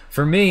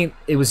 For me,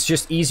 it was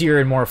just easier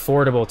and more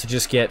affordable to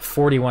just get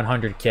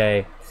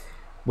 4,100K,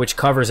 which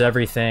covers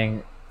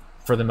everything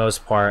for the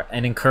most part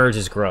and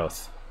encourages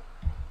growth.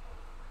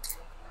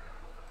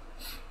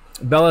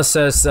 Bella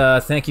says,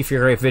 thank you for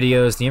your great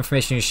videos. The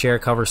information you share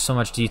covers so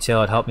much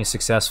detail. It helped me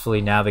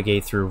successfully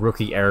navigate through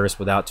rookie errors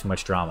without too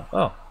much drama.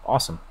 Oh,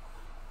 awesome.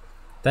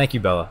 Thank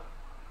you, Bella.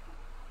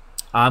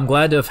 I'm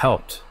glad to have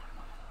helped.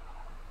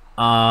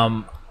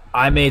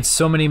 I made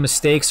so many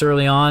mistakes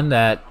early on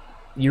that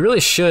you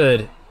really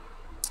should,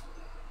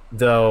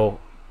 though,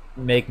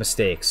 make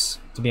mistakes,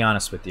 to be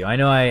honest with you. I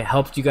know I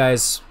helped you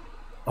guys,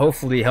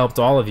 hopefully helped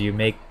all of you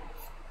make,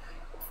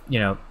 you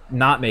know,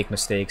 not make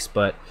mistakes,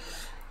 but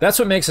that's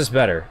what makes us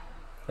better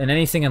in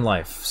anything in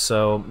life.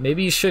 So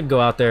maybe you should go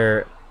out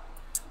there,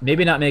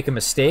 maybe not make a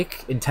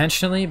mistake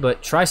intentionally,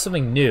 but try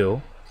something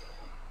new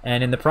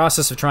And in the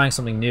process of trying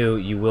something new,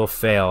 you will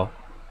fail,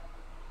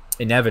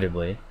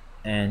 inevitably,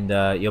 and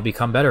you'll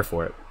become better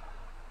for it.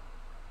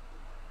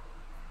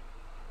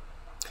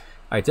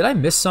 Alright, did I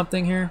miss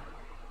something here?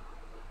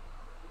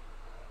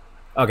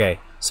 Okay,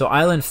 so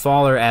Island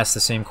Faller asked the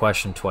same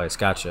question twice.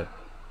 Gotcha.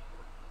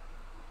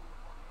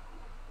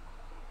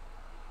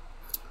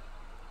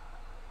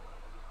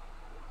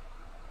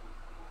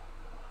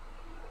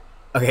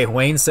 Okay,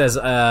 Wayne says,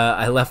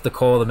 I left the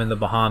column in the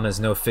Bahamas.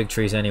 No fig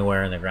trees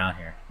anywhere in the ground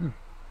here.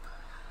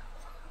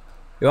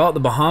 Well, the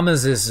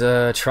Bahamas is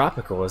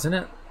tropical, isn't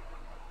it?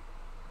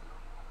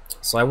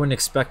 So I wouldn't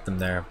expect them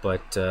there.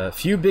 But a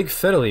few big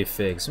fiddly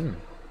figs.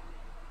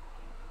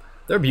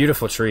 They're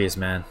beautiful trees,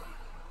 man.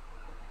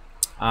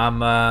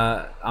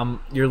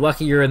 You're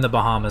lucky you're in the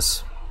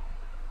Bahamas.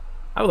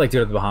 I would like to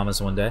go to the Bahamas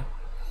one day.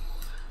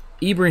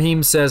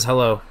 Ibrahim says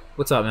hello.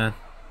 What's up, man?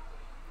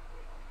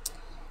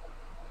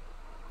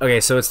 Okay,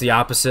 so it's the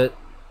opposite.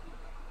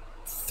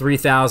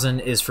 3,000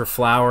 is for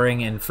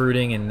flowering and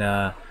fruiting,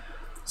 and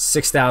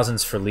 6,000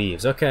 is for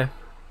leaves. Okay.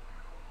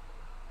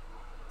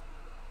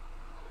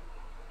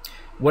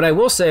 What I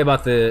will say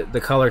about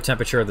the color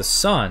temperature of the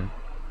sun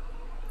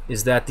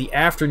is that the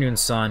afternoon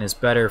sun is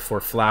better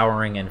for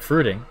flowering and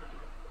fruiting,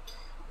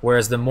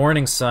 whereas the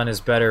morning sun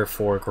is better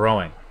for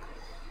growing.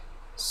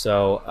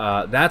 So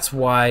that's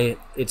why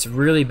it's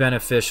really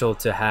beneficial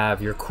to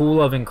have your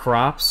cool-loving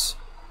crops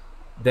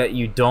that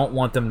you don't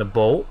want them to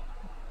bolt.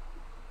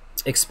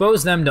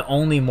 Expose them to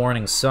only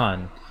morning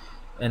sun,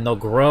 and they'll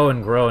grow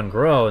and grow and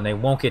grow, and they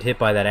won't get hit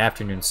by that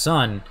afternoon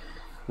sun,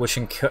 which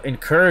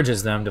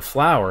encourages them to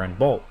flower and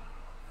bolt.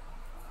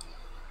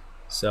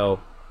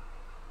 So,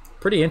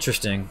 pretty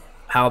interesting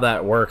how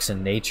that works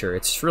in nature.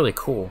 It's really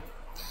cool.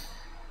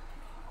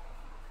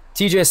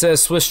 TJ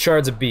says Swiss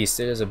chard's a beast.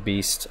 It is a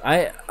beast.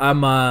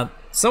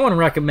 Someone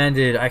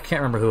recommended, I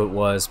can't remember who it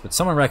was, but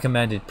someone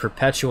recommended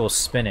perpetual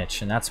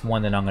spinach, and that's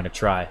one that I'm going to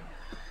try,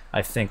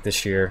 I think,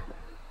 this year.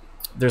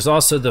 There's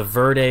also the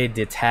Verde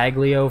di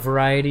Taglio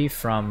variety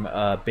from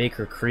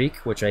Baker Creek,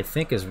 which I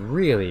think is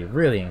really,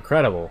 really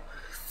incredible.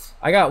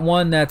 I got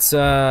one that's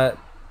the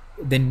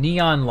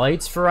Neon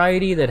Lights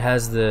variety that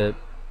has the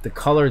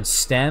colored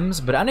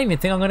stems, but I don't even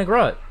think I'm going to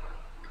grow it.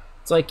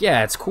 It's like,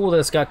 yeah, it's cool that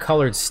it's got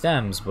colored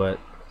stems,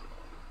 but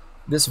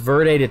this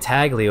Verde di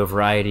Taglio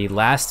variety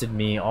lasted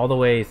me all the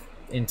way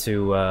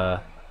into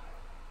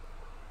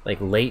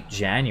like late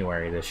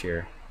January this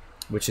year,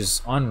 which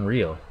is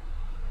unreal.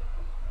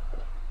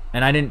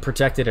 And I didn't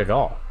protect it at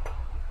all.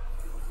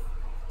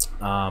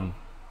 Alright,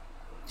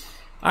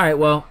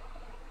 well,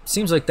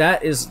 seems like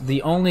that is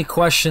the only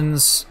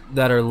questions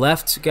that are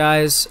left,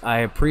 guys. I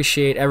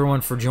appreciate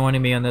everyone for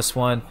joining me on this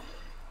one.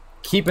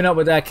 Keeping up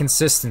with that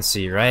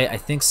consistency, right? I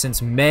think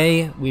since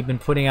May, we've been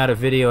putting out a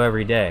video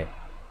every day.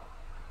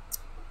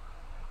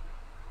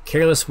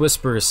 Careless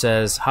Whisper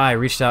says, hi,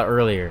 reached out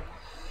earlier.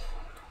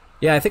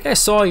 Yeah, I think I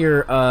saw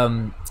your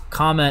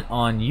comment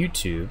on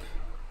YouTube.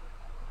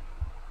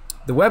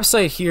 The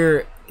website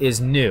here is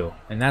new,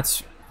 and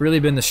that's really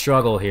been the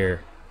struggle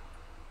here.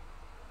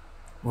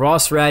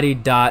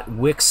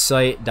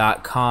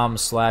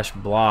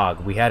 rossratty.wixsite.com/blog.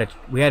 We had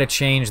to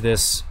change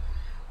this,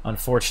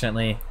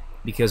 unfortunately,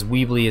 because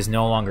Weebly is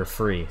no longer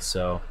free.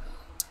 So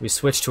we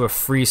switched to a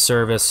free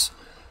service,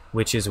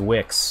 which is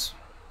Wix.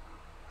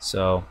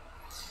 So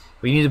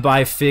we need to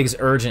buy figs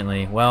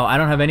urgently. Well, I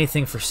don't have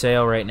anything for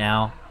sale right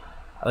now.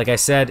 Like I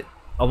said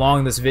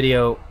along this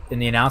video in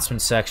the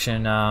announcement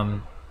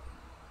section,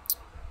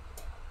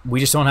 we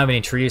just don't have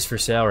any trees for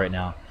sale right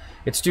now.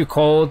 It's too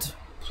cold,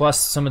 plus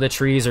some of the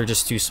trees are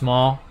just too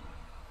small.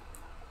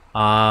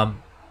 I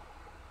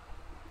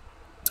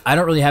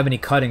don't really have any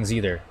cuttings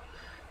either,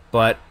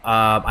 but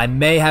I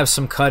may have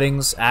some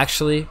cuttings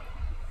actually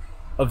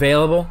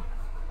available.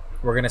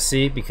 We're gonna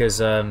see,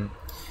 because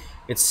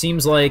it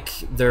seems like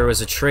there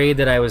was a trade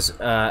that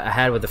I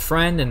had with a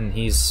friend, and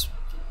he's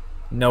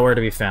nowhere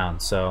to be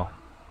found. So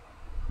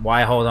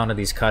why hold on to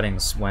these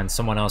cuttings when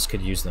someone else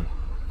could use them?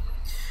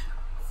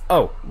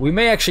 Oh, we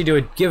may actually do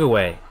a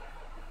giveaway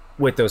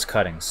with those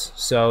cuttings.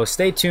 So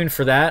stay tuned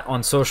for that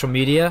on social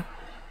media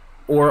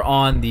or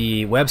on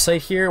the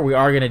website here. We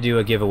are going to do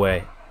a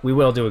giveaway. We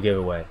will do a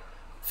giveaway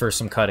for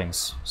some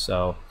cuttings.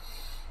 So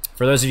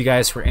for those of you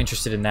guys who are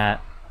interested in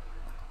that,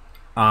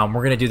 we're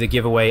going to do the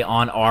giveaway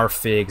on our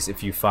figs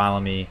if you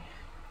follow me,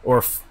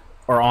 or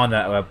on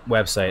that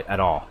website at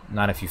all,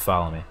 not if you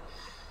follow me.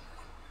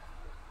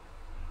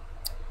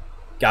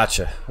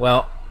 Gotcha.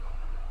 Well,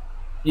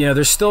 you know,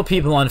 there's still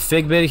people on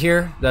Figbid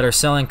here that are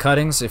selling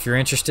cuttings if you're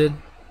interested.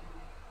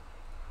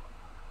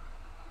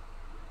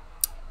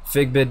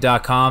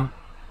 Figbid.com.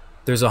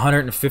 There's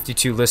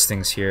 152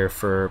 listings here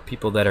for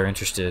people that are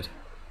interested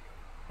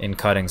in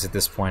cuttings at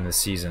this point of the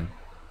season.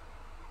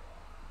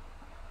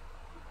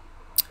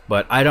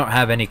 But I don't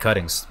have any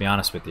cuttings, to be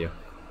honest with you.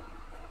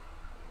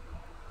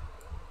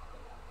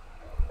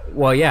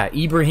 Well, yeah,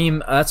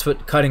 Ibrahim, that's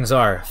what cuttings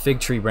are, fig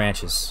tree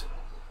branches.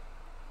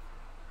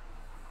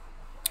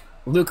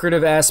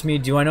 Lucrative asked me,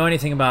 do I know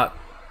anything about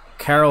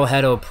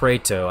Carolhedo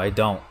Preto? I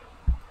don't.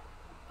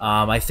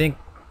 I think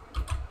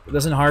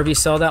Doesn't Harvey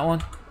sell that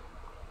one?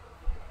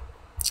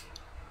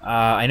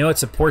 I know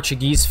it's a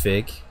Portuguese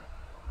fig.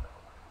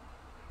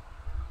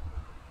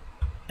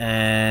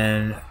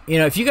 And you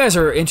know, if you guys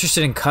are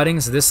interested in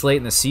cuttings this late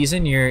in the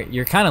season,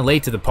 you're kind of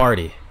late to the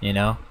party. You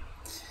know,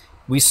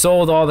 we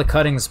sold all the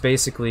cuttings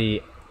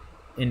basically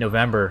in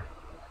November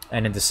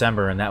and in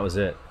December, and that was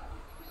it.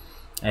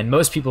 And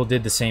most people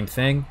did the same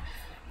thing.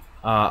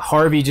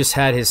 Harvey just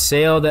had his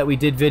sale that we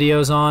did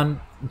videos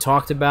on and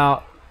talked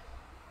about.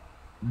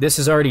 This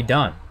is already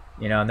done,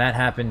 you know, and that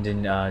happened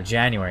in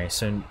January.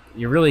 So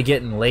you're really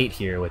getting late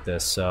here with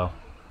this. So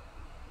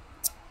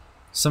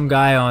some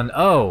guy on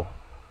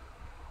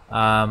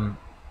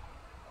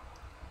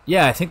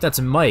yeah, I think that's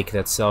Mike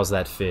that sells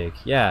that fig.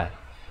 Yeah,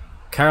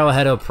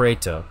 Carolhedo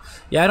Preto.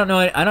 Yeah, I don't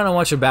know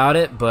much about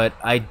it, but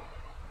I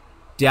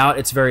doubt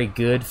it's very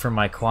good for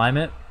my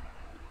climate.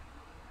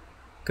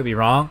 Could be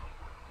wrong.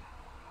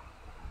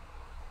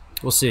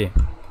 We'll see.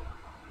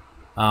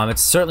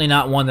 It's certainly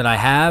not one that I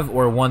have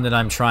or one that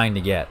I'm trying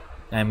to get.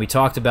 And we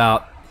talked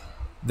about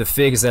the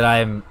figs that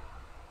I'm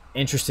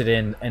interested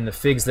in and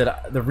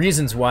the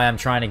reasons why I'm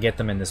trying to get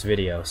them in this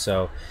video.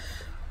 So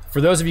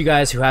for those of you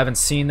guys who haven't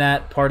seen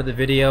that part of the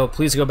video,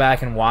 please go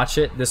back and watch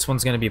it. This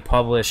one's going to be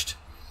published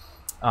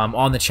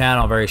on the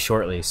channel very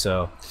shortly.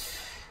 So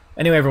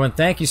anyway, everyone,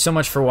 thank you so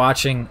much for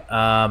watching.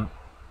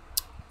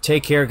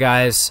 Take care,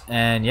 guys,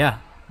 and yeah,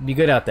 be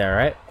good out there, all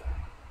right?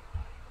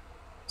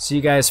 See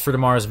you guys for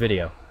tomorrow's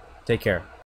video. Take care.